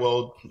 quite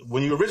well,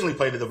 when you originally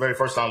played it the very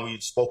first time we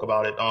spoke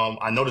about it,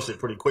 I noticed it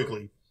pretty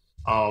quickly.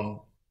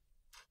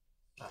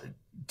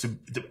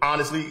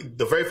 Honestly,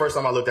 the very first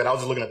time I looked at it, I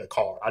was just looking at the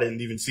car. I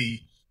didn't even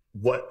see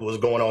what was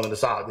going on the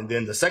side. And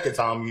then the second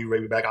time you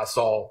read me back, I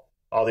saw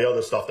all the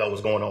other stuff that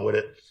was going on with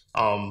it.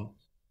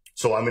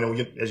 So, I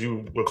mean, as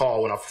you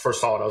recall, when I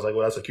first saw it, I was like,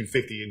 well, that's a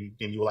Q50.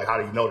 And you were like, how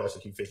do you know that's a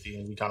Q50?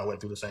 And we kind of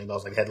went through the same. I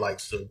was like,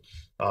 headlights to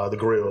the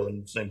grill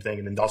and same thing.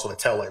 And then also the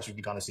tail lights you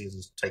can kind of see as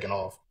it's taking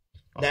off.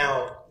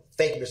 Now,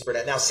 thank you, Mr.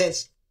 Burnett. Now,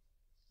 since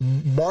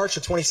March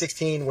of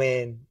 2016,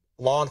 when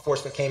law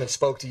enforcement came and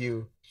spoke to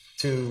you,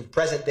 to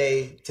present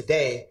day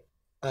today,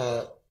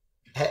 do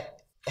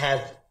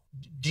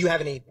you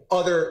have any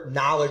other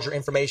knowledge or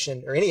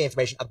information or any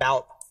information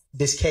about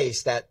this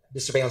case that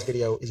the surveillance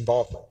video is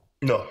involved with?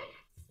 No.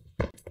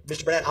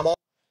 Mr. Burnett, I'm all.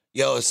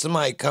 Yo, if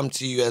somebody come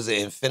to you as an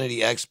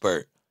Infinity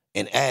expert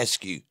and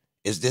ask you,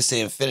 is this an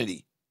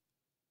Infinity?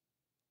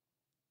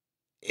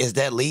 Is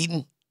that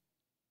leading?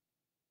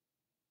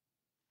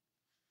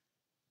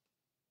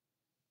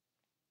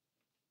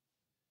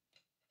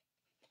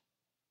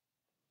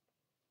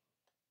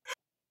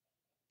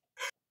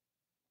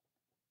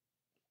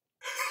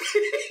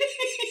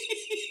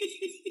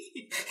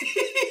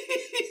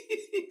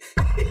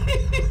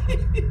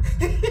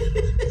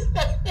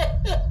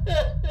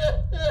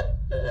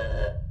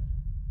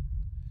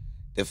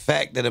 The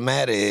fact of the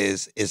matter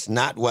is, it's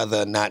not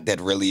whether or not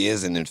that really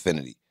is an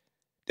Infinity.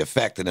 The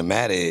fact of the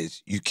matter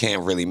is, you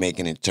can't really make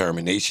an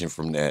determination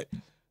from that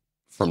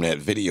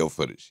video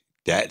footage.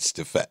 That's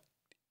the fact.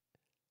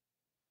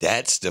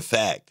 That's the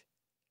fact.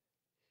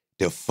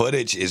 The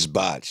footage is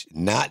botched,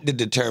 not the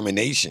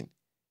determination.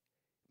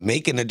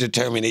 Making a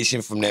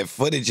determination from that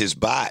footage is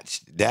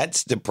botched.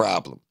 That's the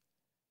problem.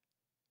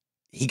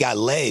 He got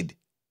led.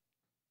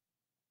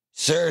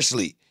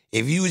 Seriously,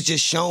 if you was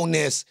just shown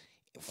this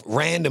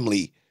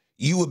randomly,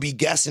 you would be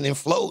guessing and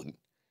floating.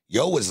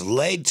 Yo was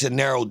led to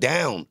narrow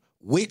down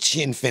which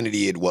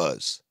Infinity it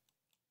was.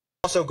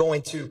 Also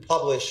going to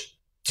publish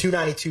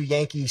 292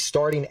 Yankees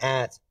starting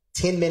at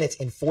 10 minutes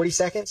and 40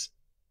 seconds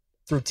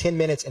through 10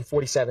 minutes and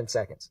 47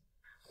 seconds.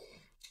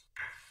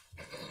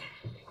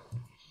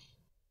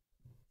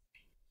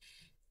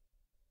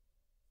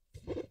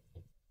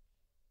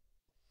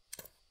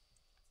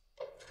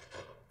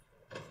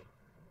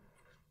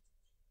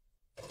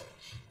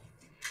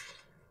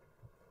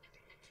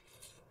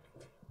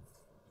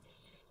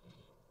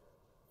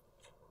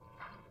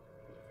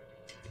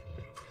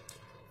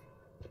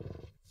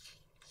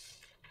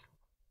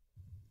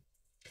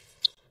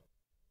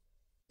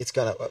 It's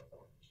gonna,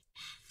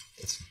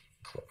 it's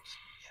close.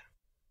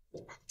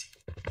 Yeah.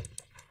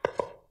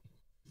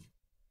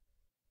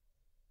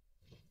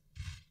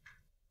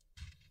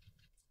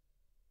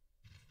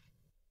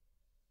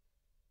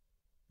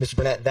 Mr.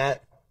 Burnett,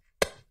 that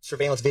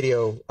surveillance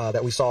video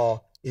that we saw,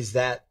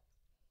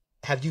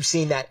 have you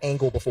seen that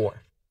angle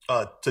before?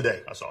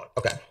 Today I saw it.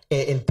 Okay.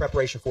 In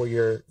preparation for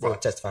your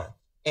testifying.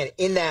 And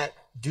in that,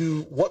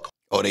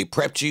 Oh, they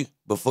prepped you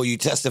before you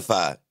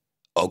testified.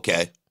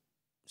 Okay.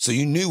 So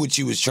you knew what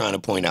you was trying to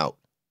point out.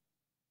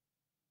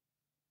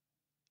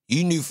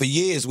 You knew for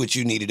years what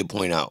you needed to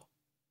point out.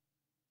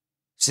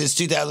 Since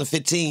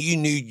 2015, you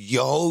knew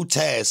your whole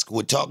task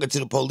with talking to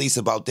the police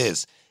about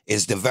this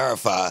is to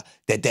verify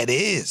that that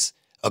is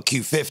a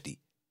Q50.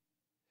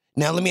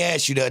 Now, let me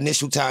ask you, the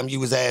initial time you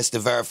was asked to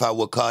verify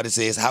what car this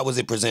is, how was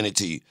it presented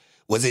to you?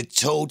 Was it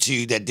told to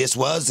you that this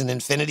was an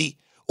Infinity,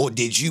 or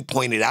did you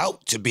point it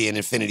out to be an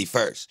Infinity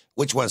first?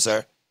 Which one,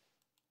 sir?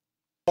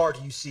 car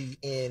do you see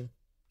in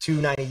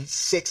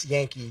 296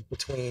 Yankee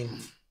between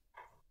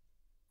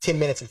 10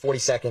 minutes and 40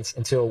 seconds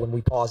until when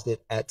we paused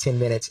it at 10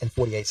 minutes and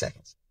 48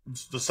 seconds.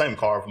 It's the same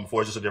car from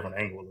before, it's just a different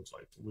angle, it looks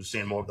like. We're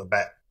seeing more of the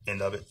back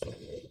end of it.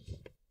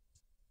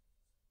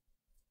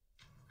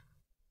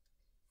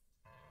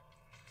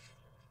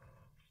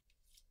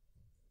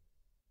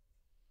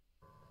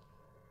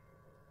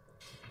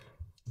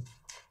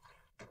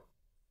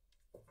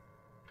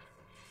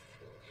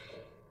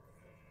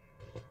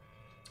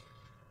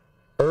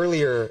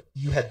 Earlier,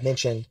 you had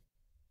mentioned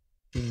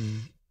the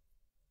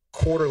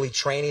quarterly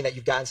training that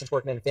you've gotten since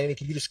working in Infinity.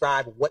 Can you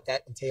describe what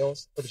that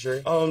entails for the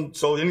jury?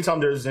 So anytime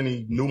there's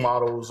any new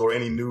models or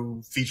any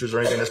new features or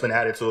anything that's been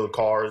added to the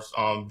cars,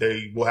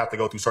 they will have to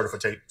go through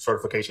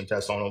certification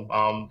tests on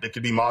them. It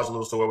could be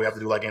modules, so where we have to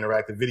do like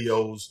interactive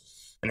videos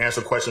and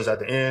answer questions at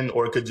the end,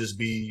 or it could just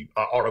be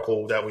an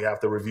article that we have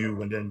to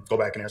review and then go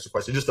back and answer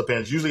questions. It just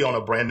depends. Usually on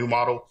a brand new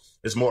model,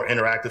 it's more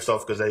interactive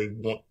stuff because they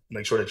want to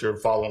make sure that you're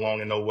following along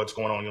and know what's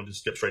going on. You'll just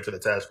skip straight to the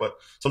test. But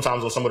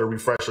sometimes on some of the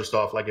refresher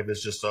stuff, like if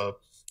it's just a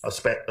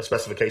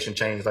specification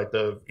change, like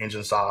the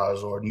engine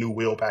size or new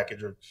wheel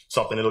package or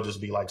something, it'll just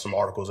be like some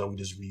articles that we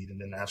just read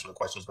and then answer the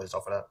questions based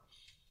off of that.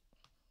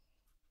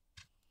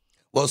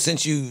 Well,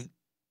 since you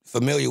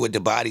familiar with the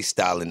body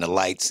style and the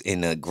lights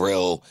and the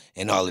grill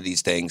and all of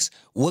these things,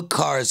 what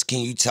cars can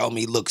you tell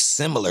me look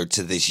similar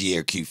to this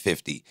year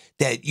Q50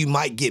 that you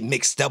might get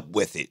mixed up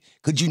with it?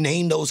 Could you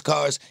name those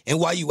cars? And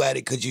while you at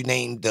it, could you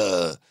name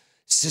the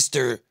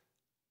sister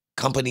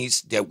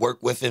companies that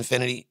work with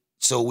Infinity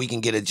so we can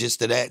get a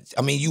gist of that?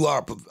 I mean, you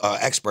are an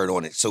expert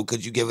on it, so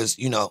could you give us,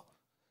 the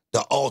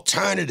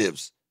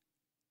alternatives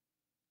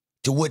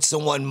to what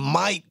someone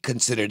might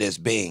consider this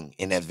being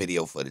in that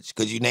video footage?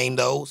 Could you name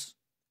those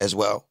as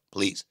well,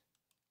 please?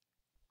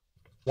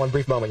 One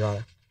brief moment, Your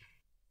Honor.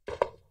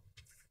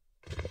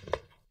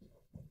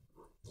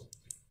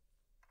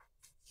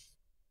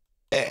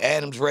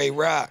 Adams Ray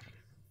Rock.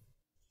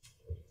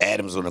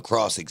 Adams on the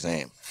cross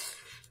exam.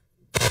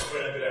 Good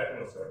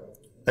afternoon, sir.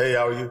 Hey,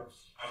 how are you?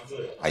 I'm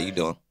good. How you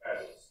doing?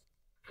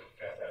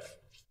 Fantastic.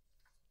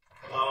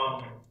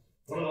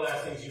 One of the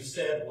last things you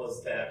said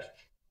was that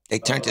They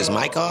turned his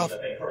mic off? I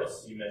think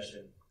Hertz, you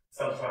mentioned,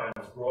 sometimes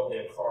brought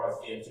their cars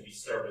in to be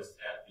serviced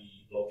at the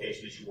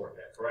location that you work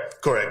at,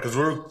 correct? Correct, because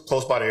we're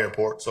close by the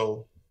airport,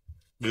 so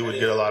we would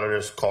get a lot of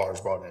their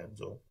cars brought in.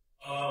 So,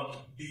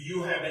 do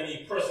you have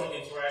any personal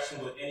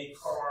interaction with any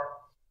car,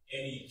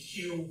 any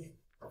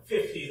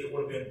Q50 that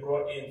would have been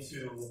brought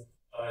into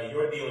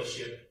your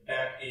dealership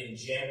back in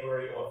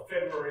January or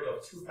February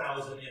of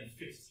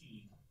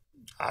 2015?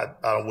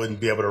 I wouldn't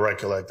be able to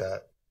recollect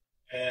that.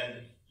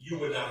 And you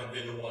would not have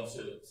been the one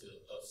to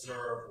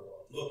observe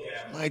or look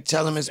at. Might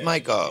tell him his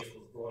mic off.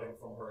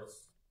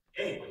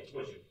 Anyway,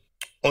 would you?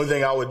 Only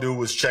thing I would do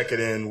was check it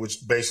in,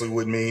 which basically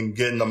would mean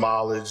getting the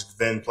mileage,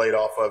 VIN plate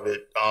off of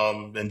it,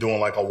 and doing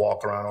like a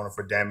walk around on it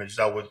for damage.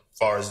 That would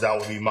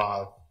be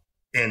my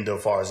end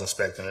as far as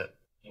inspecting it.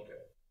 Okay.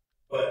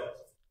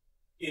 But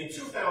in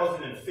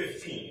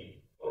 2015,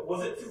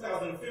 was it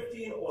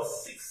 2015 or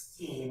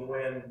 16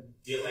 when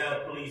the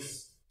Atlanta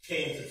police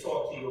came to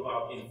talk to you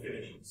about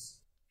Infinities?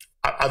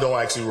 I don't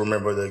actually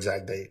remember the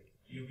exact date.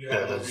 You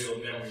have no real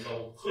memory,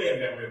 no clear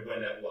memory of when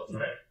that was,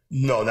 right?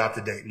 No, not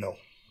the date, no.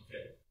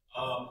 Okay.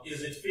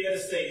 Is it fair to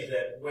say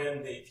that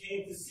when they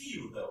came to see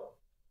you, though,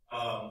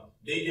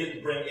 they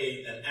didn't bring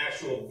an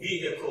actual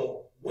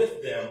vehicle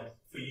with them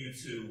for you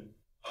to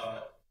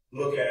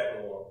look at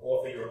or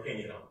offer your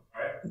opinion on,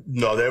 right?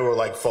 No, they were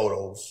like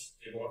photos.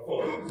 They were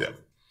photos. Yeah.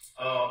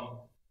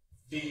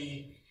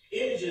 The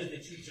images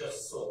that you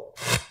just saw,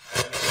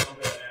 and I'm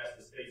going to ask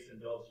the state's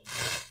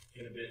indulgence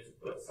in a bit to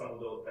put some of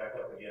those back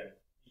up again.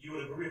 You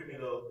would agree with me,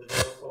 though, that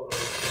those photos.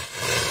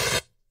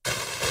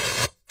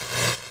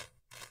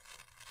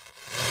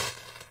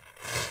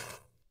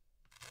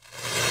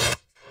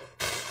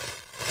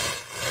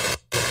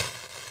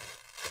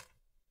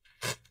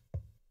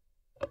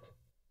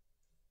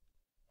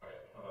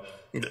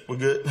 We're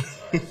good.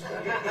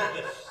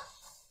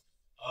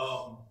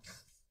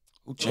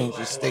 Who changed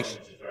the station?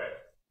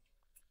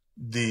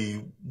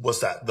 What's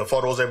that? The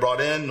photos they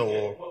brought in, or?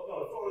 Yeah, well, no,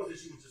 the photos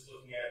that you were just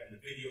looking at in the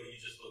video you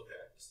just looked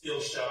at. The still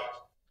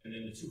shot, and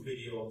then the two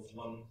videos,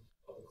 one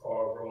of the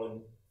car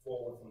rolling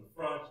forward from the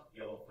front,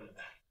 the other from the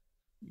back.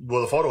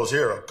 Well, the photos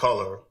here are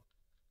color.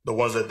 The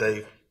ones that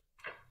they.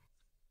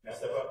 Now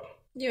step up.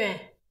 Yeah.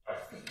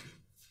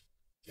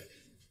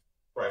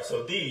 Right,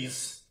 so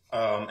these,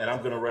 and I'm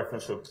going to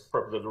reference for the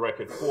purpose of the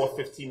record,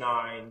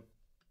 459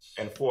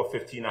 and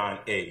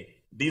 459A.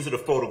 These are the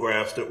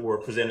photographs that were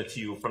presented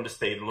to you from the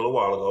state a little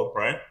while ago,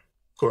 right?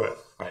 Correct.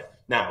 Right.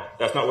 Now,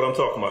 that's not what I'm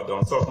talking about, though.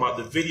 I'm talking about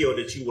the video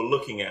that you were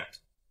looking at,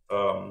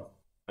 that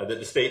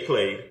the state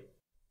played.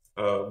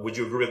 Would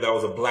you agree that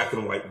was a black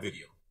and white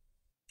video?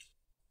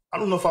 I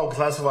don't know if I would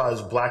classify it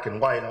as black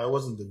and white. Now, it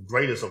wasn't the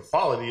greatest of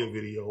quality of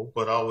video,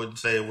 but I would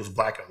say it was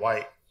black and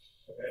white.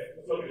 Okay,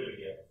 let's look at it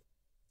again.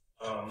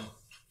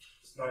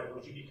 Tonight,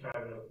 would you be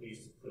kind enough,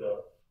 please, to put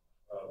up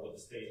what the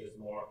state has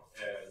marked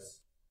as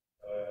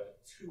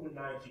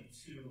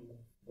 292YI?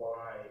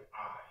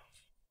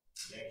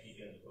 Yankee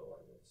Indigo,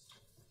 I guess.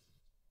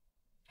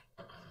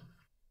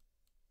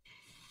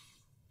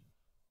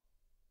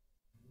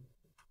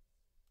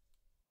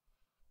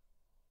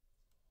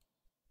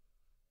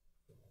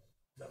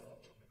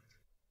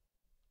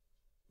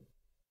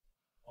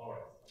 All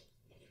right.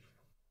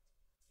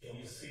 Can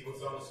you see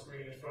what's on the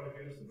screen in front of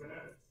you, Mr.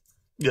 Burnett?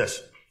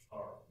 Yes. All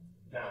right.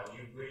 Now,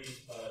 you read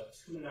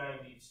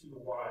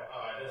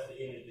 292YI. That's the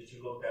image that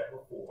you looked at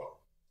before,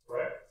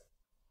 correct?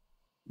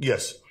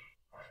 Yes.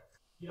 All right.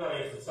 You're not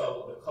able to tell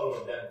what the color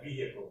of that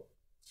vehicle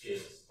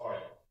is, are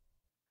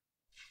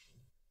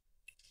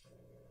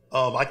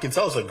you? I can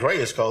tell it's a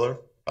grayish color.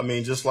 I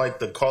mean, just like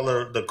the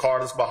car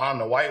that's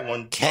behind the white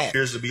one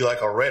appears to be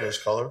like a reddish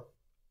color.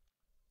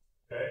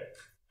 Okay.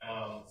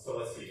 So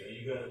let's see. Are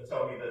you going to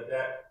tell me that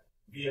that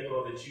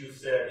vehicle that you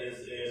said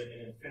is in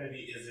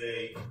Infinity is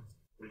a,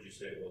 what did you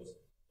say it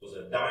was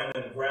a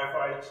diamond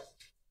graphite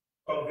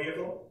color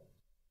vehicle?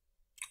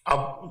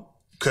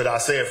 Could I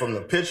say it from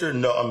the picture?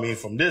 No, I mean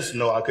from this,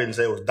 no, I couldn't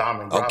say it was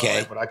diamond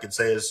graphite, but I could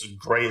say it's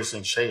grayish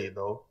in shade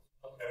though.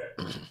 Okay.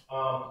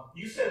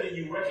 You said that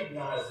you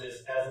recognize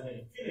this as an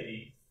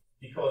Infinity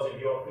because of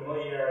your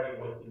familiarity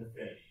with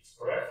Infinities,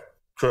 correct?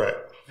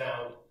 Correct.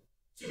 Now,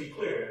 to be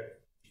clear,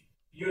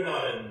 you're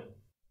not a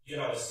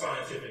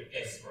scientific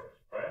expert,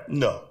 right?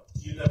 No.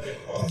 You've never been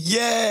qualified.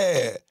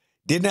 Yeah.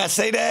 Didn't I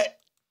say that?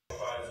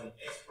 As an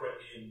expert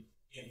in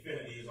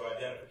Infinities or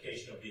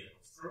identification of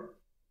vehicles, true?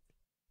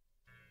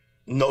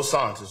 No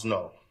scientist,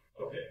 no.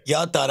 Okay.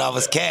 Y'all thought I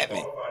was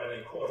capping.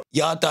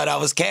 Y'all thought I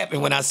was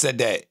capping when I said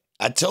that.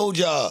 I told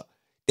y'all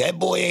that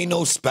boy ain't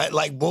no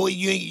like boy,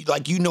 you ain't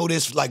like you know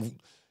this like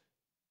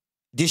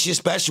this your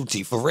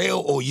specialty for real,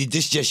 or you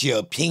this just your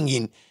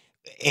opinion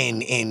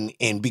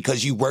and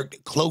because you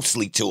worked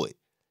closely to it.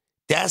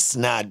 That's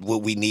not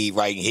what we need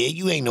right here.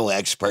 You ain't no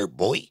expert,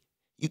 boy.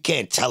 You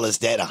can't tell us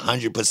that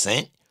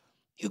 100%.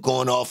 You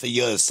going off of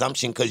your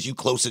assumption because you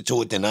closer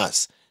to it than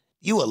us.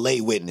 You a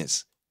lay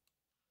witness.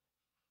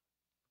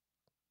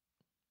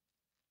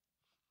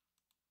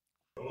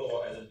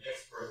 Law as an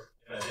expert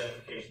in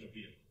identification of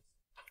vehicles.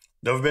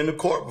 Never been to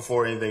court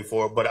before or anything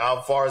for it, but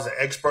as far as an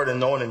expert in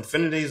knowing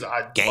Infinities,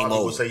 I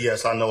probably would say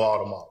yes, I know all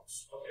the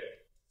models. Okay.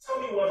 Tell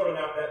me whether or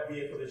not that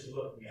vehicle that you're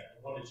looking at,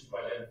 the one that you've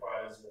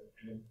identified as an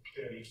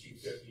Infinity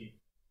Q50,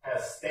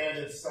 has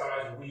standard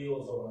size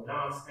wheels or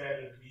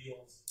non-standard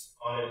wheels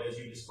on it as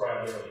you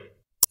described earlier.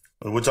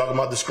 We're talking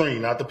about the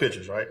screen, not the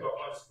pictures, right?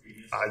 On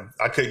screen.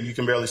 I couldn't. You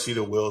can barely see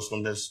the wheels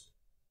from this.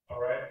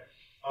 All right.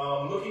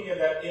 Looking at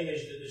that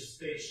image that the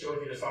state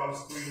showed you that's on the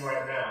screen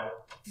right now,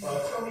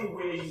 tell me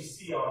where you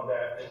see on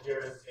that there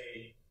is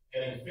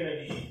an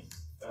Infinity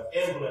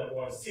emblem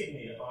or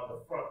insignia on the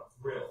front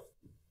grille.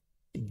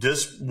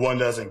 This one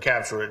doesn't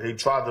capture it. He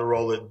tried to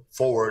roll it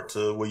forward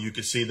to where you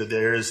could see that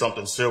there is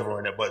something silver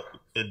in it, but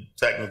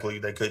technically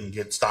they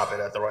couldn't stop it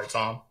at the right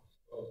time.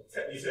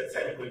 You said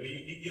technically, but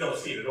you don't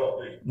see it at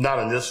all, do you? Not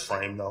in this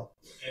frame, no.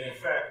 And in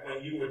fact,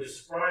 when you were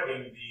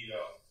describing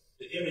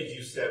the image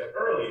you said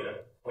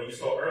earlier, or you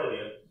saw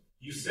earlier,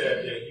 you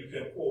said that you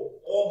can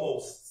quote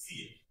almost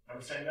see it. Am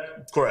I saying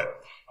that?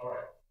 Correct. All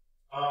right.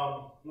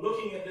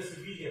 Looking at this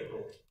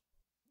vehicle.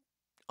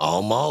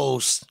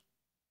 Almost.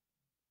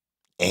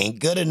 Ain't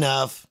good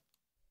enough.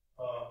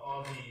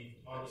 On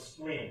the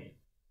screen,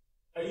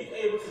 are you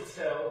able to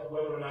tell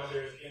whether or not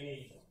there's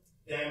any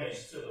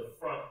damage to the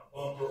front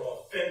bumper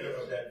or fender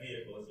of that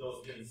vehicle, as though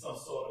it's been some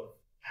sort of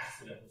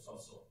accident of some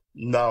sort?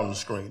 Not on the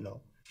screen,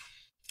 no.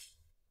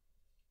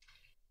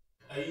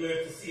 Are you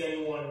able to see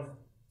anyone,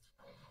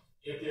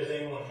 if there's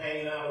anyone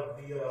hanging out of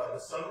the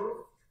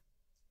sunroof?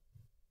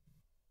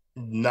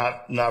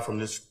 Not from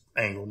this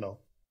angle, no.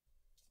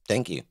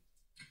 Thank you.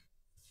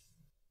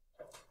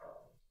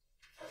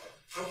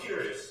 I'm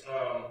curious,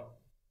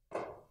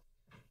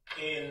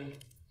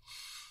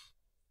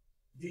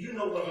 do you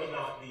know whether or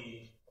not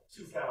the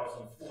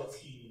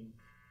 2014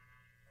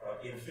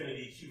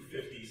 Infinity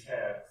Q50s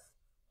have,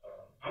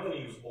 I'm going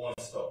to use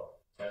OnStar.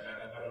 I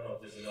don't know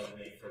if there's another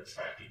name for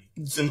tracking.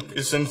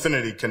 It's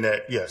Infinity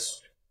Connect,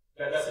 yes.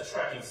 That's a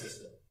tracking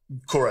system.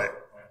 Correct.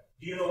 Right.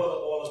 Do you know whether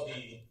all of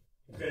the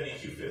Infinity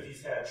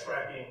Q50s had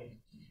tracking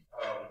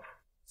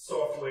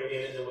software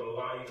in it that would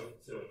allow you to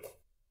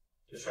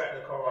track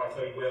the car and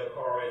tell you where the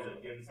car is at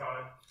a given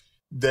time?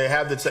 They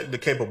have the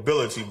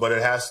capability, but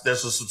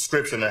there's a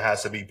subscription that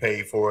has to be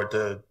paid for it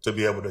to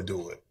be able to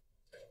do it.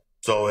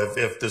 So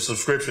if the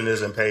subscription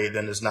isn't paid,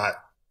 then it's not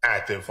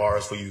active for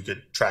us where you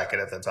could track it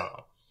at the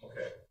time.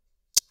 Okay.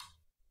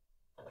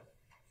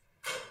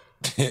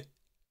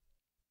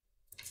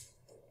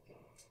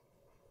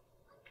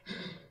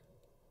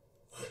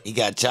 He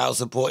got child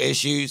support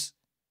issues.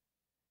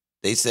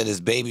 They said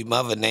his baby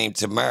mother named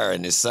Tamara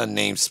and his son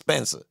named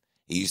Spencer.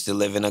 He used to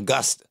live in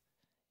Augusta.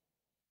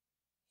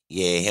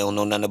 Yeah, he don't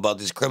know nothing about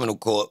this criminal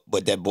court,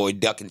 but that boy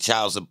ducking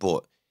child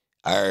support.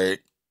 I heard.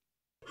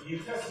 You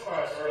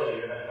testified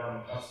earlier, and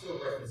I'm still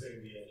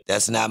referencing the...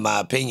 That's not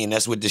my opinion.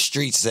 That's what the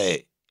street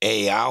said.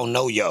 Hey, I don't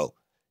know, yo.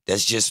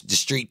 That's just the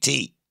street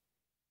tea.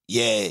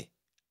 Yeah.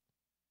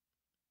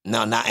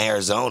 No, not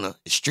Arizona.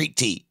 Street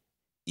tea.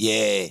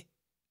 Yeah.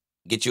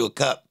 Get you a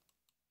cup.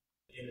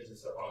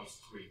 Images up on the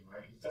screen,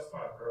 right? You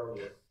testified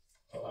earlier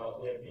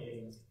about there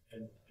being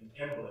an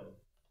emblem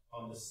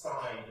on the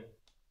side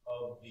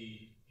of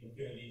the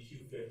Infiniti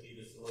Q50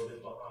 that's a little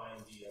bit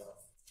behind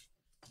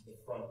the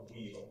front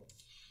wheel,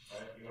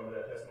 right? You remember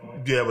that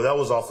testimony? Yeah, but that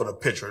was off of the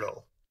picture,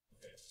 though.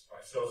 Okay, all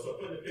right. So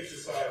putting the picture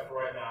aside for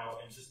right now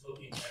and just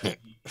looking at the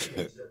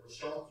image that was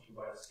shown to you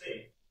by the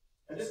state,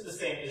 and this is the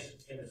same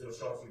image that was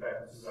shown to you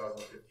back in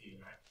 2015,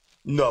 right?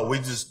 No,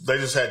 they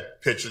just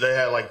had pictures. They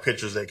had like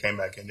pictures that came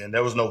back in then.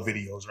 There was no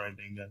videos or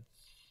anything then.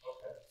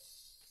 Okay.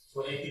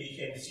 So APD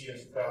came to see you in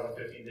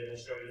 2015, they didn't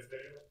show you this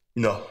video?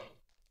 No.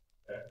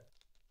 Okay.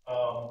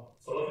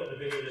 So looking at the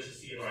video that you're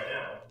seeing right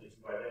now, that you've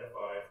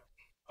identified,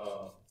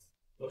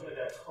 looking at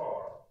that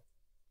car,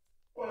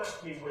 point out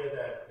to me where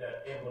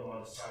that emblem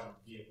on the side of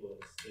the vehicle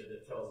is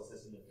that tells us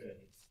it's an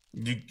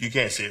Infiniti. You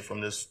can't see it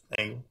from this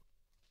angle.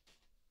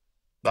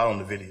 Not on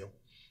the video.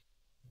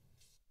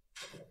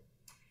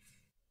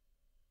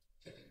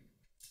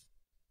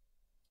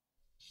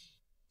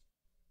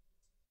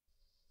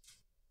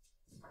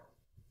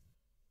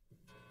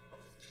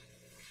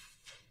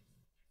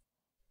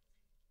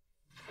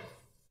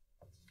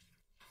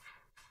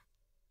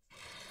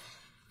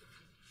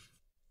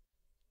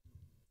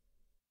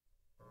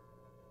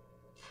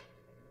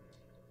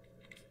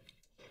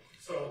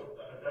 So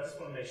I just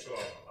want to make sure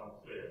I'm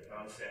clear and I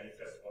understand your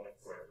testimony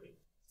correctly.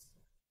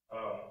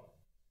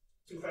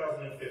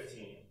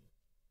 2015,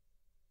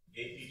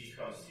 APD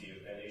comes to you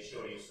and they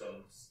show you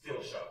some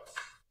still shots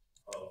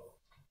of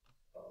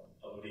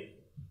a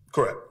vehicle.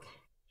 Correct.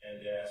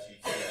 And they ask you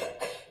to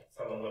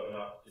tell them whether or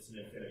not it's an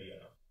Infiniti or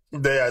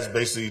not. They asked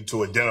basically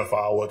to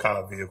identify what kind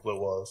of vehicle it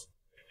was.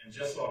 And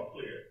just so I'm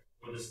clear,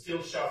 were the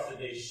still shots that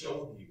they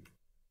showed you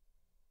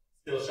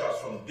still shots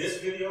from this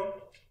video?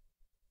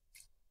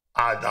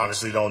 I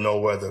honestly don't know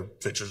where the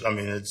pictures. I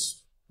mean, that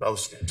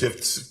was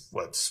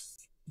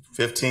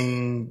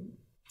 15,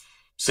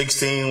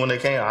 16 when they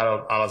came.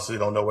 I honestly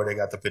don't know where they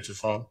got the pictures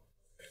from.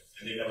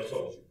 And they never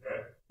told you,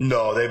 right?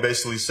 No, they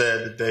basically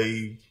said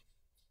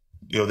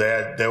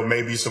that there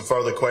may be some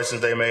further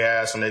questions they may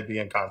ask and they'd be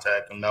in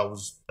contact, and that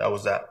was that.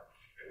 Was that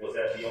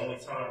the only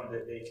time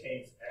that they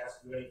came to ask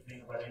you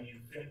anything about any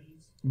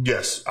Infinitis?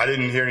 Yes, I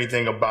didn't hear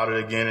anything about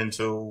it again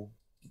until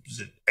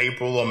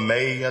April or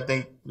May. I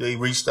think they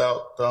reached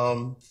out.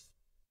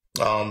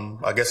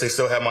 I guess they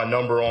still have my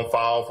number on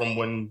file from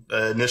when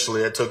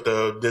initially I did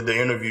the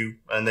interview,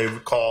 and they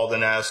called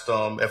and asked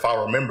if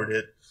I remembered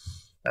it.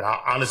 And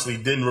I honestly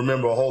didn't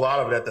remember a whole lot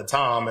of it at the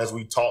time. As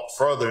we talked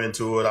further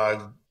into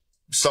it,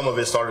 some of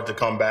it started to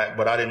come back,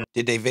 but I didn't.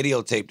 Did they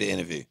videotape the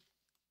interview?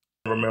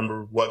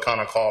 Remember what kind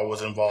of car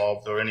was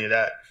involved or any of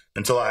that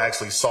until I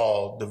actually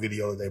saw the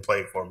video that they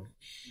played for me.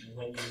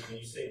 When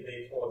you say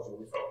they called you,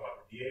 we talking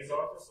about the DA's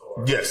office?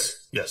 Or?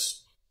 Yes.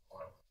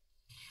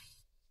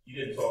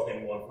 You didn't talk to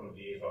anyone from the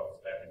DA's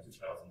office back in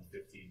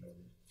 2015?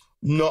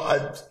 No,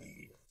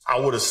 I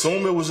would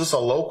assume it was just a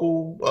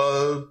local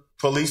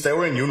police. They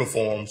were in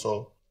uniform,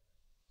 so.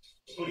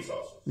 Police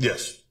officers?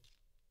 Yes.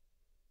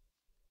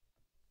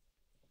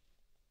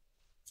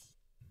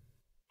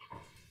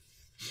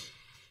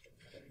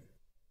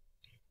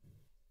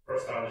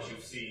 First time that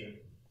you've seen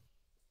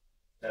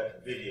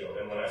that video,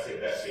 and when I say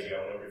that video,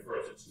 I'm going to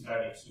refer to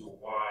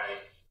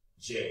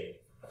 292YJ.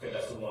 I think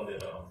that's the one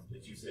that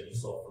you said you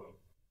saw from.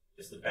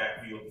 It's the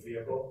back view of the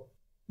vehicle.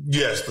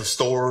 Yes, the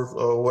store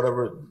or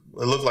whatever.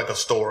 It looked like a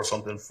store or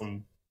something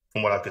from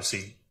what I could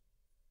see.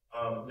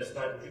 Ms.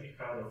 Knight, would you be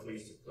kind enough,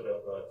 please, to put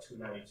up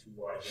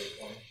 292YJ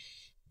for me?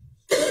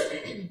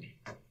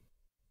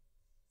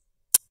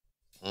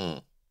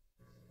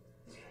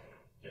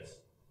 Yes.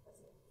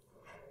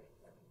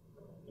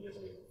 Here's a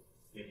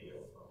video.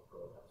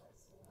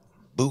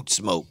 Boot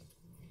smoke.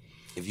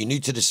 If you're new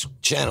to this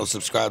channel,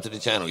 subscribe to the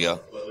channel,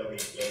 y'all. Let me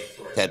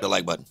tap the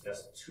like button.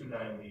 That's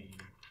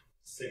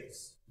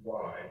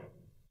 296Y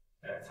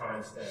at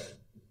timestamp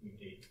between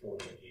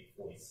 840 and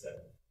 847.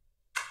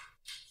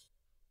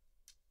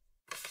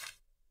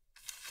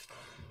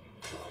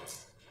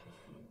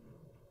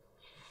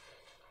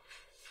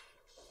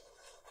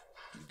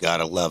 You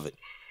gotta love it.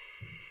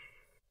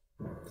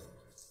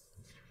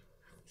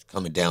 It's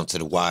coming down to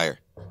the wire.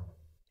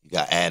 You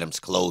got Adams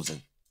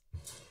closing.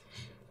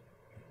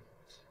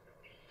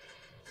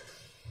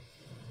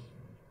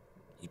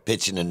 He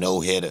pitching a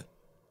no-hitter.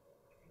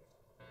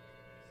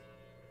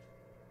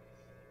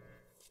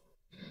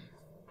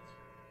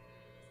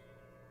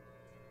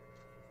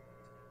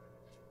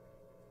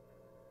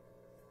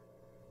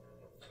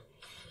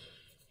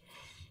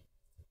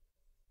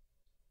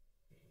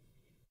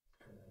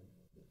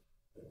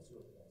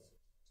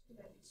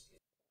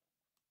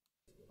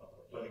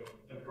 Let me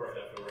correct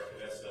that for the record.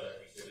 That's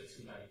exhibit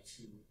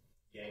 292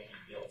 Yankee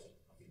Delta.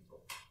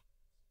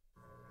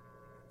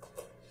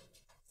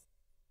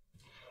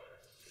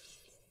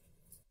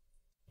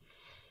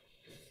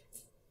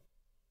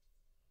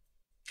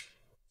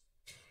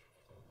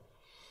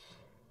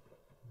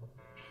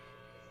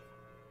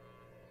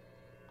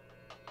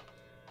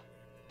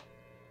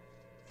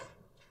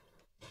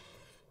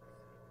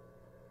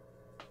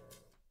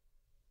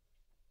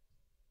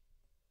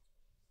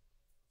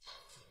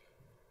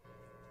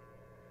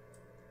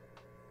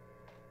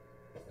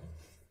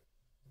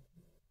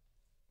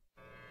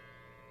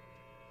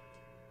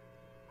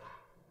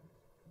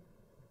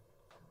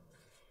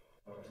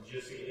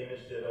 Did you see the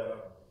image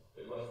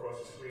that went across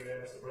the screen there,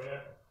 Mr.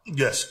 Burnett?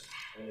 Yes.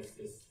 And it's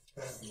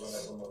trying to run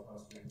that one more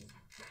time, please.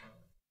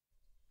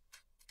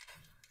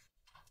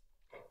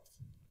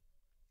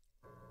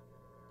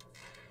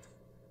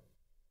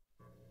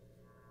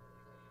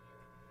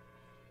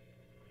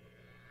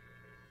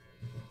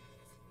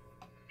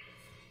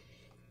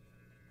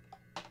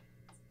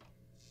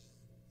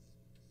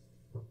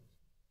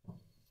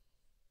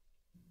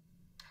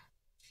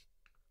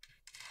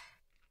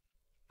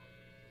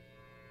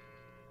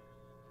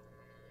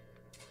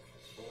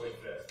 Wait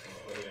fast.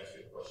 Let me ask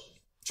you a question.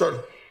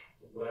 Sure.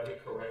 Would I be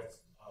correct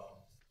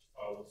if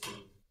I were to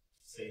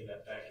say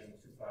that back in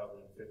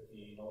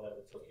 2015, no one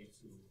ever took you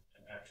to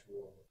an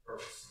actual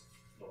Hertz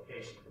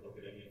location to look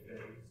at any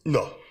infinities?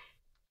 No.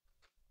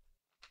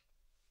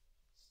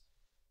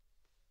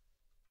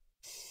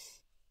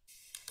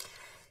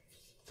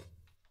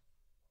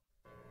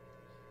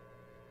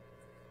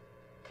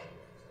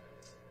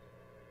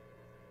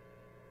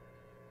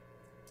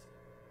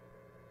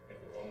 I think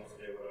we're almost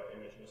there with our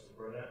image, Mr.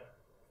 Burnett.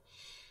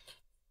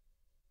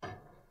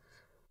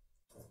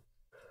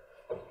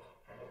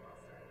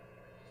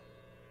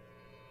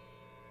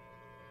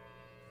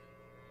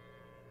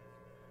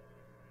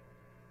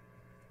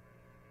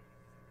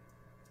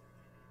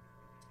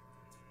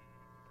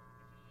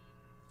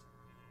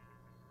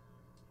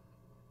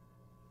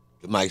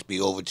 The mics be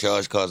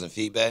overcharged, causing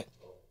feedback.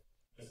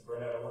 Mr.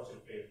 Burnett, I want you to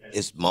pay attention.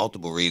 It's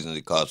multiple reasons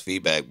it cause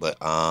feedback, but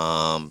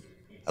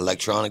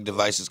electronic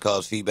devices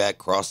cause feedback,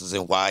 crosses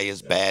in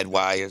wires, bad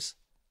wires.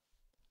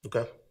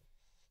 Okay.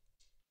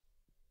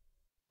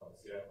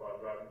 See that car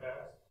driving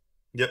past?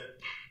 Yep.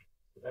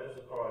 That is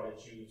the car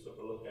that you took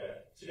a look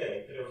at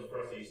today. Today was the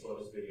first day you saw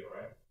this video,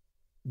 right?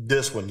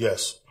 This one,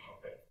 yes.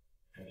 Okay.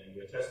 And then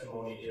your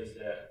testimony is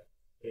that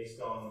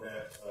based on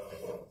that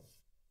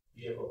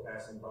vehicle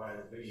passing by in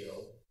the video,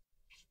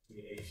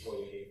 between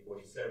 840 and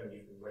 847,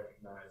 you can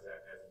recognize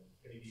that as an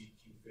Infiniti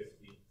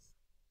Q50.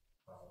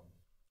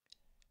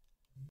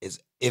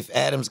 If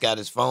Adams got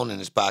his phone in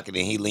his pocket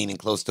and he leaning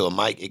close to a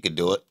mic, it could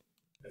do it.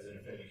 As an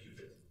Infiniti Q50,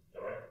 is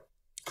that right?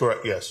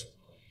 Correct, yes.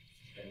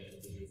 And then it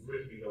was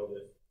written below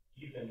that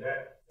even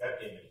that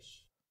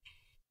image,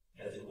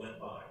 as it went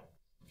by,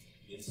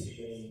 you didn't see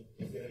any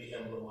Infiniti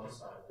emblem on the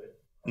side of it.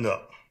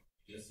 No.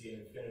 You didn't see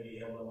an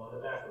Infiniti emblem on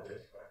the back of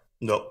it, right?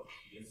 No.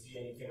 You didn't see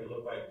anything that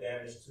looked like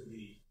damage to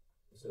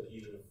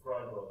either the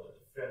front or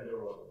the fender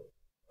or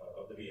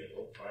of the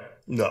vehicle, right?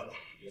 No.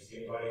 You didn't see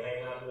anybody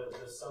hanging out the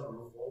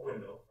sunroof or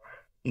window, right?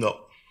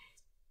 No.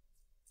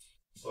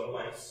 You saw the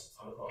lights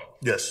on the car,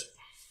 Yes.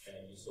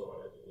 and you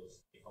saw that it was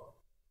a car.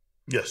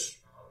 Yes.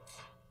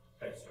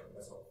 Thanks, sir.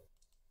 That's all.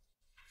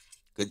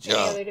 Good Any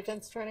job. other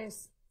defense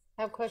attorneys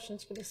have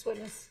questions for this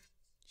witness?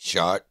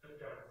 Short.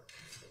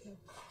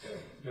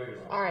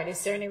 All right,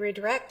 is there any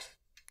redirect?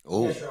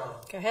 Ooh, Yes, Your Honor.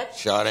 Go ahead.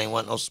 Short ain't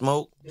want no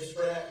smoke. Mr.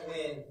 Burnett,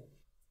 when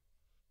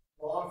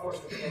law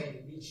enforcement came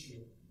to meet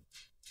you,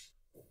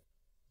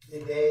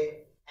 did they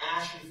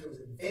ask you if it was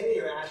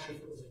Infiniti or ask you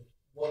if it was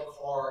what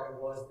car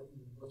it was that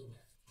you were looking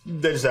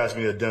at? They just asked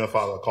me to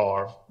identify the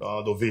car,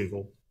 the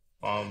vehicle.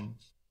 And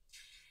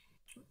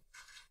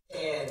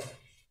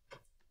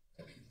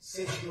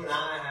since you and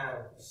I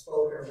have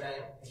spoken or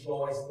met, have you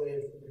always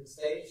lived in the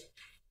state?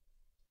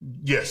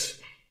 Yes.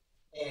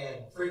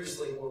 And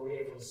previously, were we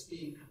able to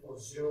speak or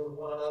Zoom with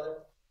one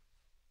another?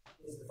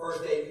 Is the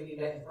first day you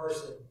met in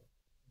person,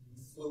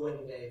 you flew in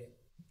today?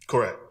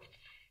 Correct.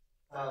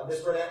 Ms.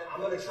 Burnett, I'm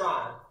going to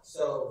try to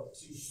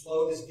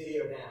slow this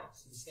video down.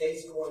 So the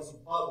state's going to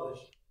publish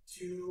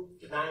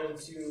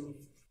 292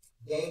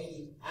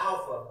 Yankee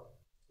Alpha.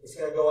 It's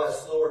going to go at a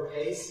slower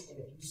pace, and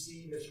if you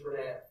see, Mr.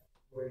 Burnett,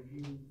 where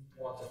you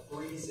want to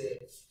freeze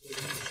it, if you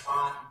can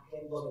spot the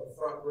emblem in the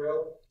front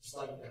grille, just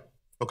let me know.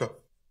 Okay.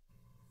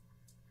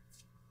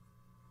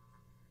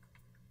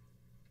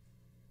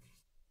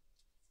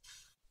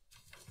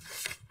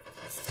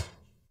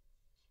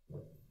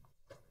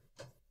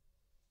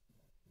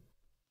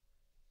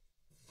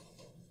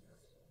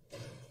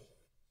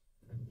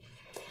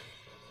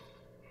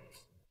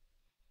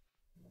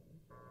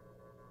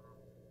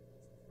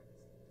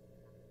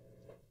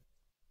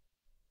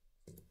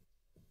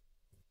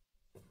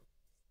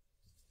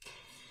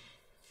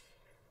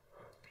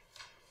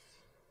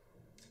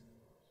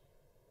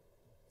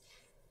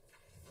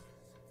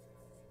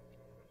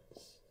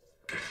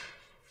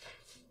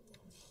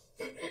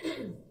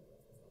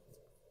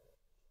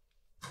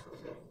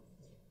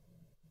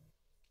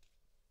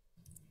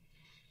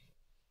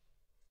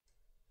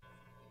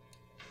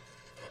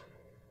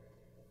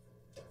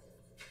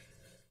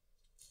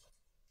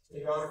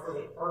 Your Honor, for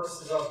the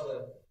purposes of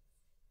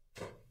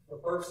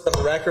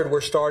the record,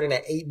 we're starting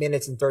at 8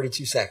 minutes and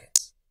 32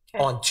 seconds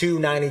Okay. on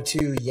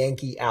 292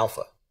 Yankee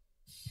Alpha.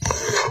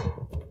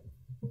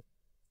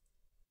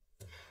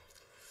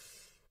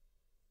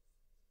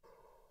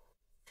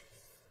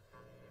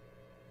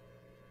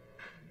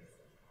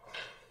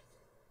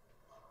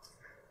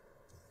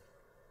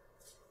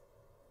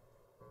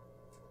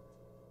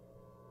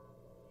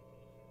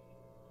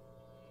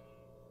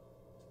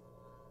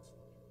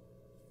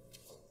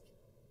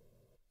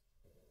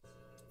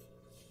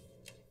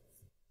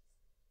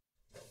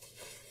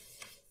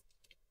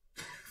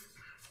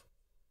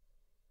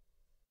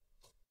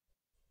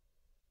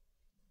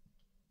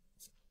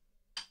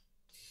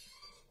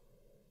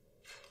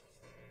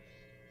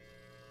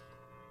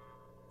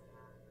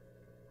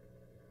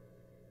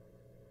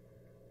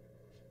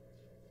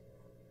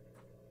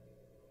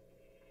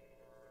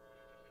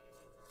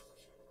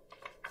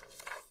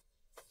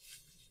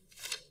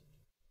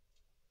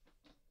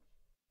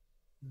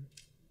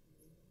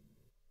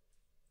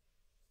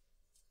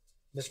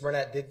 Mr.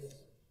 Burnett,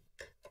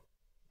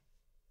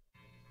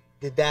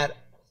 did that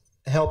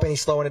help any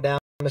slowing it down,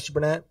 Mr.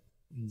 Burnett?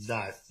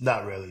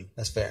 Not really.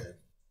 That's fair.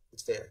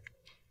 It's fair.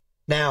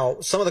 Now,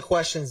 some of the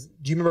questions,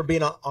 do you remember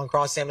being on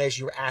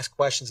cross-examination, you were asked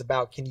questions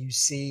about, can you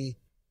see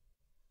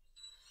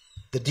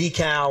the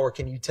decal or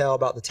can you tell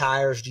about the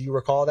tires? Do you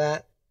recall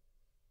that?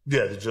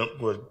 Yeah,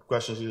 what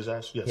questions you just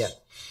asked? Yes. Yeah.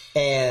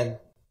 And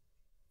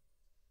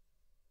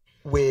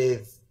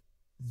with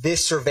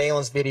this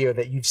surveillance video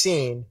that you've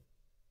seen,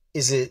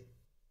 is it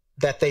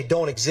that they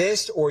don't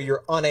exist or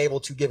you're unable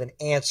to give an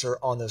answer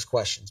on those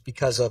questions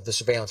because of the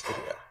surveillance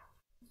video?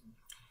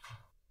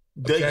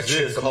 They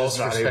exist, calls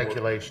for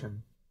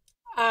speculation.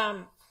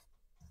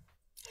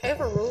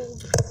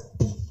 Overruled.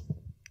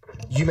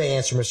 You may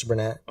answer, Mr.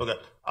 Burnett. Okay.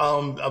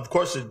 Of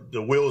course,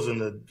 the wheels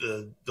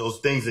and those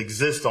things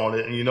exist on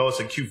it, and you know it's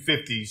a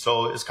Q50,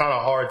 so it's kind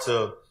of hard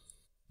to.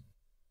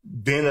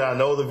 Being that I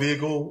know the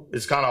vehicle,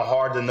 it's kind of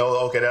hard to know.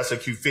 Okay, that's a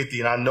Q50,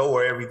 and I know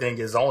where everything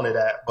is on it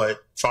at. But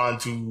trying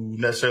to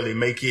necessarily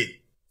make it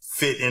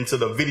fit into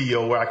the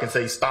video where I can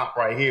say stop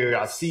right here,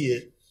 I see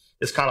it.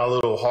 It's kind of a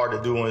little hard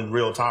to do in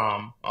real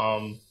time.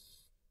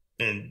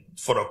 And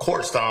for the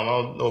court's time,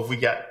 I don't know if we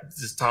got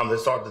this time to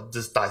start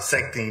just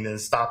dissecting and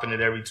stopping it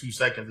every 2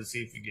 seconds to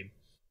see if we can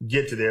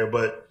get to there.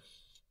 But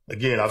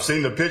again, I've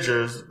seen the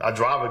pictures. I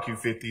drive a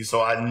Q50,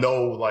 so I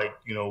know, like,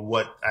 you know,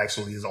 what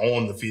actually is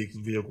on the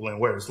vehicle and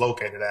where it's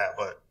located at.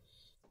 But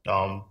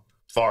as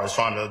far as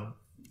trying to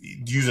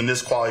using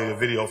this quality of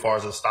video, as far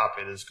as to stop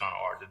it, is kind of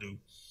hard to do.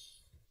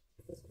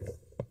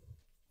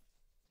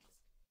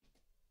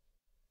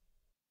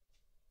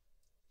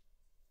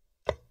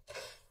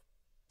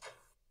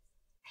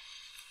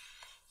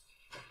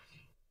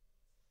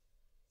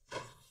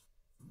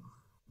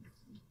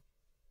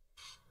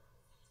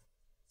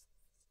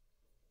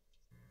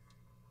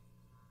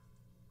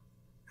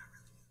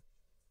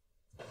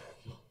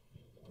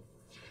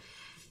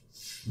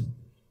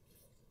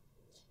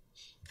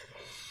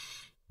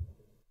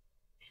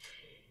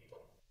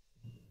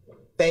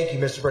 Thank you,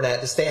 Mr.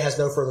 Burnett. The state has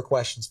no further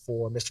questions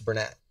for Mr.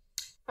 Burnett.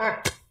 All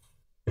right.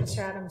 Mr.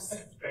 Adams.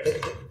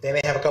 They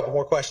may have a couple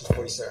more questions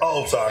for you, sir.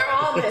 Oh, sorry. They're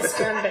almost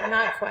done, but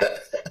not quite.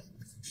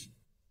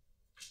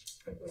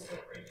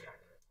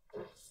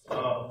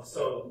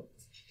 So,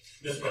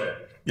 Ms.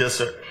 Burnett. Yes,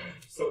 sir.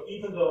 So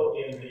even though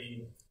in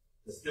the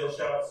still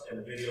shots and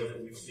the videos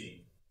that we've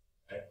seen,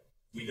 right,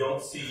 we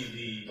don't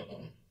see the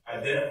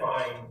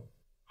identifying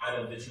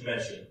item that you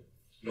mentioned.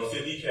 We don't see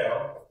a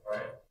decal,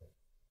 right?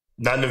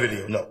 Not in the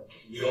video, no.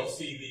 We don't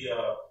see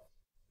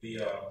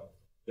the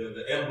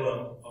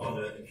emblem on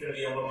the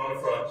Infinity emblem on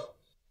the front.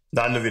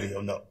 Not in the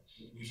video, no.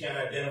 We can't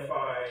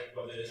identify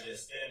whether it's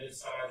standard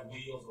size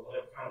wheels or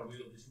whatever kind of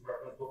wheels that you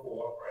referenced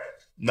before,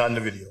 right? Not in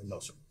the video, no,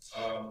 sir.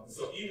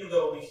 So even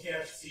though we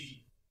can't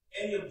see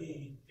any of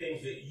the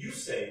things that you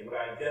say would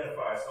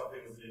identify something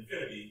as an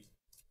Infinity,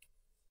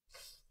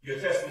 your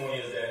testimony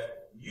is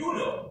that you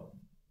know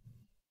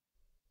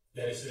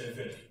that it's an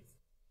Infinity.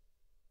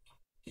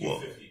 Q50.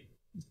 Well,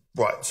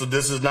 right. So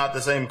this is not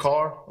the same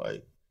car?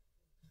 Like,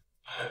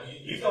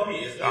 you tell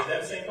me, is that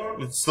the same car?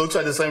 it looks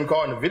like the same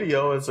car in the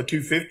video. It's a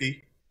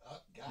Q50.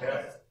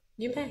 Yeah.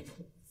 You may.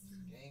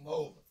 Game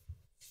over.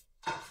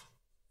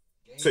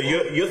 So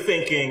you're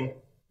thinking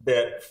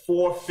that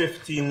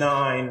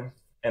 459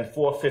 and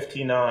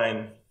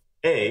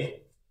 459A,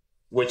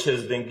 which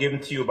has been given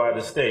to you by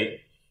the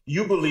state,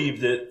 you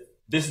believe that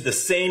this is the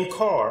same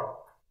car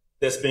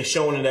that's been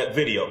shown in that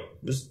video?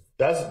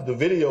 The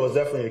video is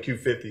definitely a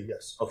Q50,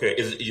 yes. Okay,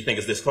 you think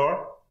it's this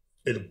car?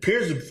 It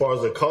appears, as far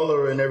as the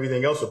color and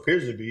everything else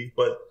appears to be,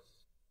 but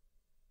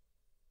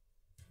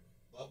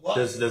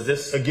does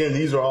this? Again,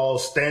 these are all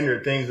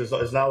standard things.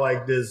 It's not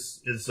like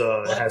this it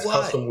has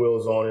custom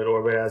wheels on it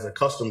or it has a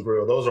custom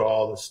grill. Those are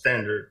all the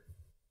standard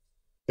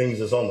things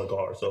that's on the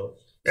car. So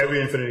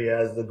every Infinity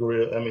has the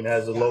grill. I mean,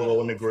 has the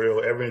logo in the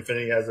grill. Every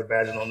Infinity has a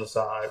badging on the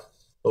side.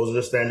 Those are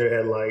the standard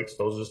headlights.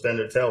 Those are the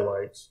standard tail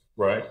lights.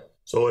 Right.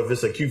 So if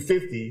it's a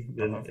Q50,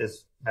 then it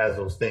has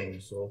those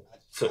things. So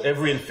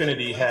every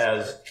Infinity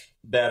has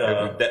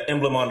that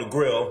emblem on the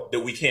grill that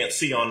we can't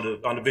see on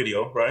the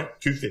video, right?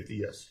 Q50,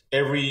 yes.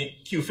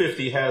 Every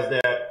Q50 has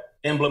that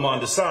emblem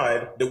on the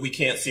side that we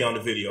can't see on the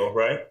video,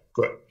 right?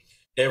 Correct.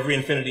 Every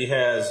Infinity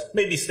has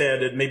maybe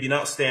standard, maybe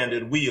not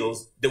standard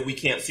wheels that we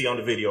can't see on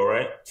the video,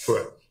 right?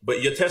 Correct.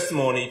 But your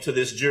testimony to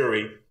this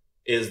jury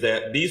is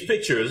that these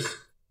pictures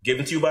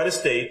given to you by the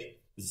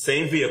state is the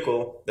same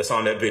vehicle that's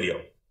on that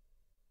video.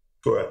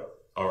 Correct.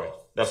 All right.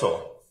 That's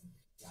all.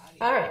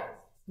 All right.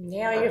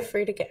 Now you're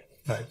free to go.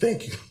 All right.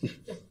 Thank you.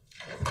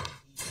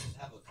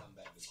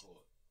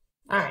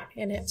 All right.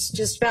 And it's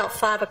just about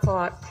 5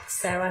 o'clock.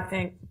 So I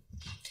think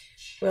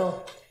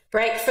we'll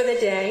break for the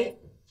day.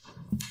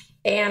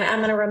 And I'm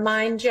going to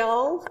remind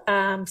y'all,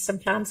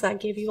 sometimes I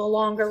give you a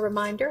longer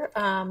reminder,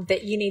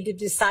 that you need to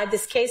decide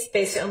this case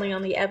based only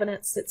on the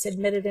evidence that's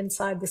admitted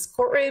inside this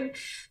courtroom.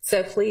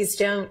 So please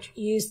don't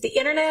use the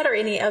internet or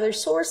any other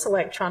source,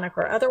 electronic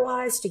or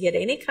otherwise, to get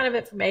any kind of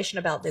information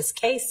about this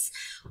case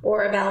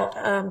or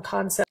about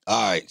concepts.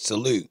 All right,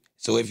 salute.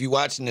 So if you're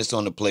watching this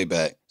on the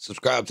playback,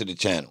 subscribe to the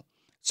channel.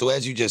 So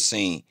as you just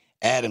seen,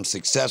 Adam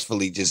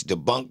successfully just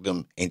debunked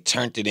them and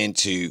turned it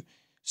into,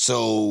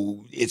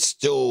 so it's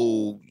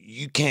still,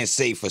 you can't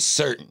say for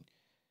certain.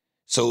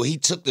 So he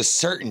took the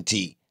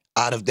certainty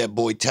out of that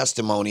boy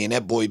testimony, and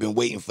that boy been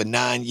waiting for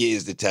 9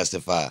 years to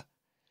testify.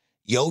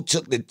 Yo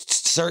took the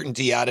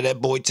certainty out of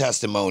that boy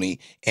testimony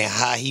and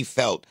how he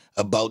felt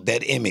about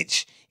that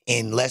image.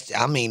 And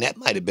that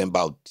might have been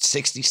about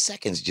 60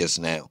 seconds just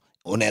now.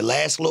 On that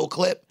last little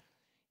clip,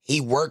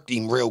 he worked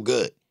him real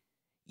good.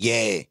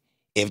 Yeah.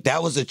 If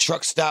that was a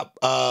truck stop,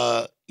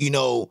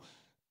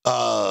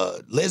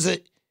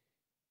 lizard,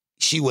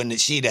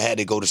 she'd have had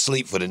to go to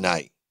sleep for the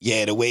night.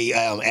 Yeah, the way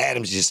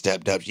Adams just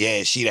stepped up,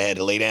 yeah, she'd have had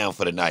to lay down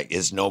for the night.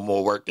 It's no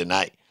more work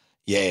tonight.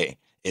 Yeah,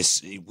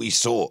 we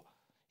saw.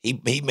 He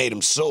made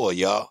him sore,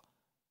 y'all.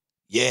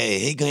 Yeah,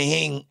 he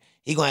gonna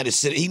have to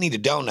sit. He need a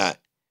donut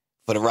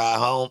for the ride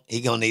home.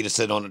 He gonna need to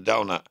sit on the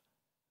donut.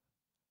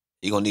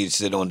 He gonna need to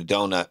sit on the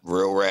donut,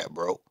 real rap,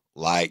 bro.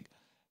 Like,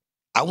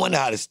 I wonder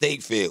how the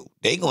state feel.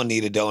 They gonna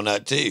need a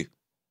donut too.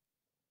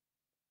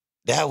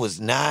 That was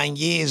 9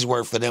 years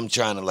worth for them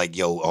trying to like,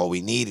 yo, all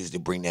we need is to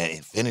bring that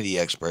infinity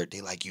expert.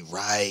 They like, you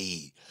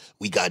right.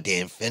 We got the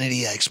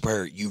infinity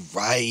expert. You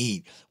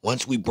right.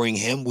 Once we bring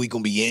him, we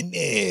gonna be in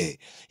there.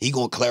 He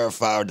gonna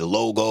clarify the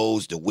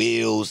logos, the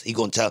wheels. He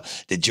gonna tell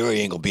the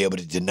jury ain't gonna be able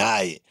to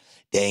deny it.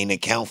 They ain't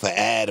account for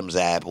Adam's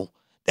apple.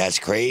 That's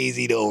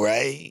crazy though,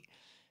 right?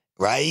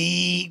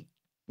 Right?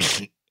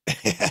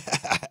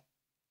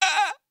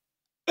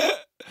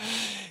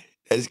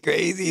 That's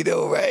crazy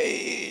though,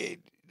 right?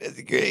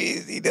 That's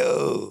crazy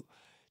though.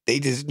 They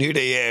just knew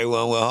they had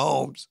one with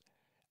Holmes.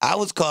 I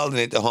was calling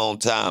it the home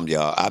time,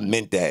 y'all. I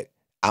meant that.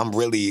 I'm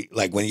really,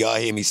 like, when y'all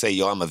hear me say,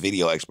 yo, I'm a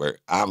video expert,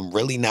 I'm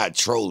really not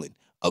trolling.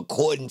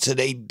 According to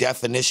their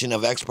definition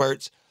of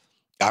experts,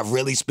 I've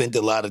really spent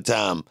a lot of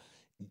time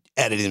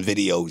editing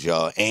videos,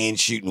 y'all, and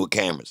shooting with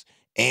cameras.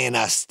 And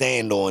I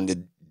stand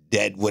on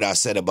what I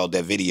said about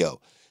that video.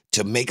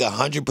 To make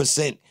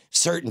 100%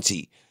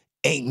 certainty,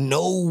 ain't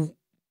no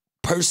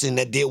person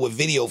that deal with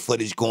video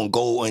footage gonna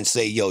go and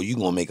say, yo, you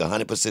gonna make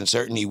 100%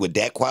 certainty with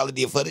that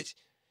quality of footage?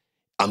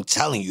 I'm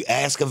telling you,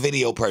 ask a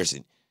video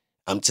person.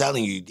 I'm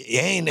telling you,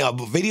 ain't a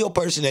video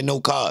person that know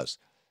cars.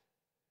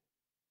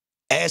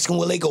 Ask them,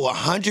 will they go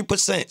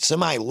 100%?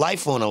 Somebody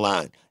life on the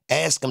line.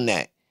 Ask them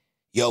that.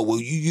 Yo,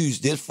 will you use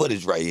this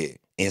footage right here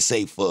and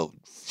say for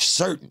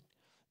certain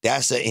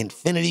that's an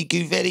infinity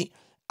confetti?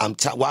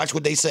 Watch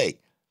what they say.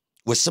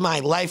 With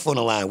somebody life on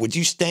the line, would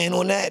you stand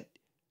on that?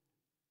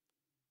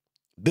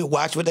 But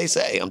watch what they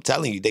say. I'm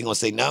telling you, they're going to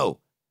say no.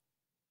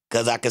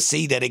 Because I can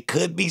see that it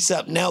could be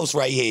something else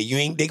right here.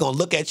 They're going to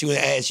look at you and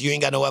ask, you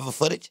ain't got no other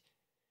footage?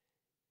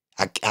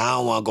 I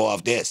don't want to go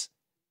off this.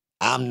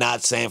 I'm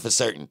not saying for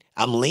certain.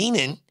 I'm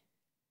leaning.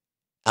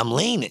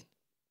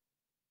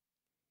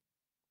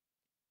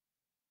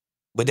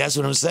 But that's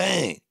what I'm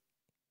saying.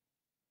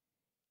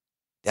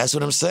 That's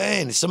what I'm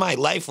saying. It's somebody's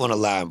life on the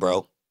line,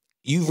 bro.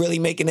 You really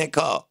making that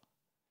call?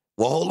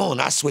 Well, hold on.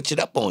 I switch it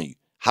up on you.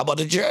 How about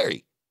the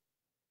jury?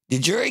 The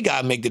jury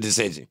got to make the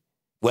decision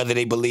whether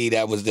they believe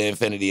that was the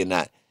infinity or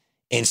not.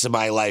 And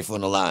somebody's life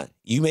on the line.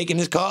 You making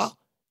this call?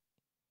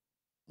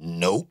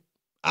 Nope,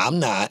 I'm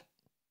not.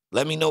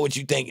 Let me know what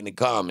you think in the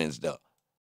comments, though.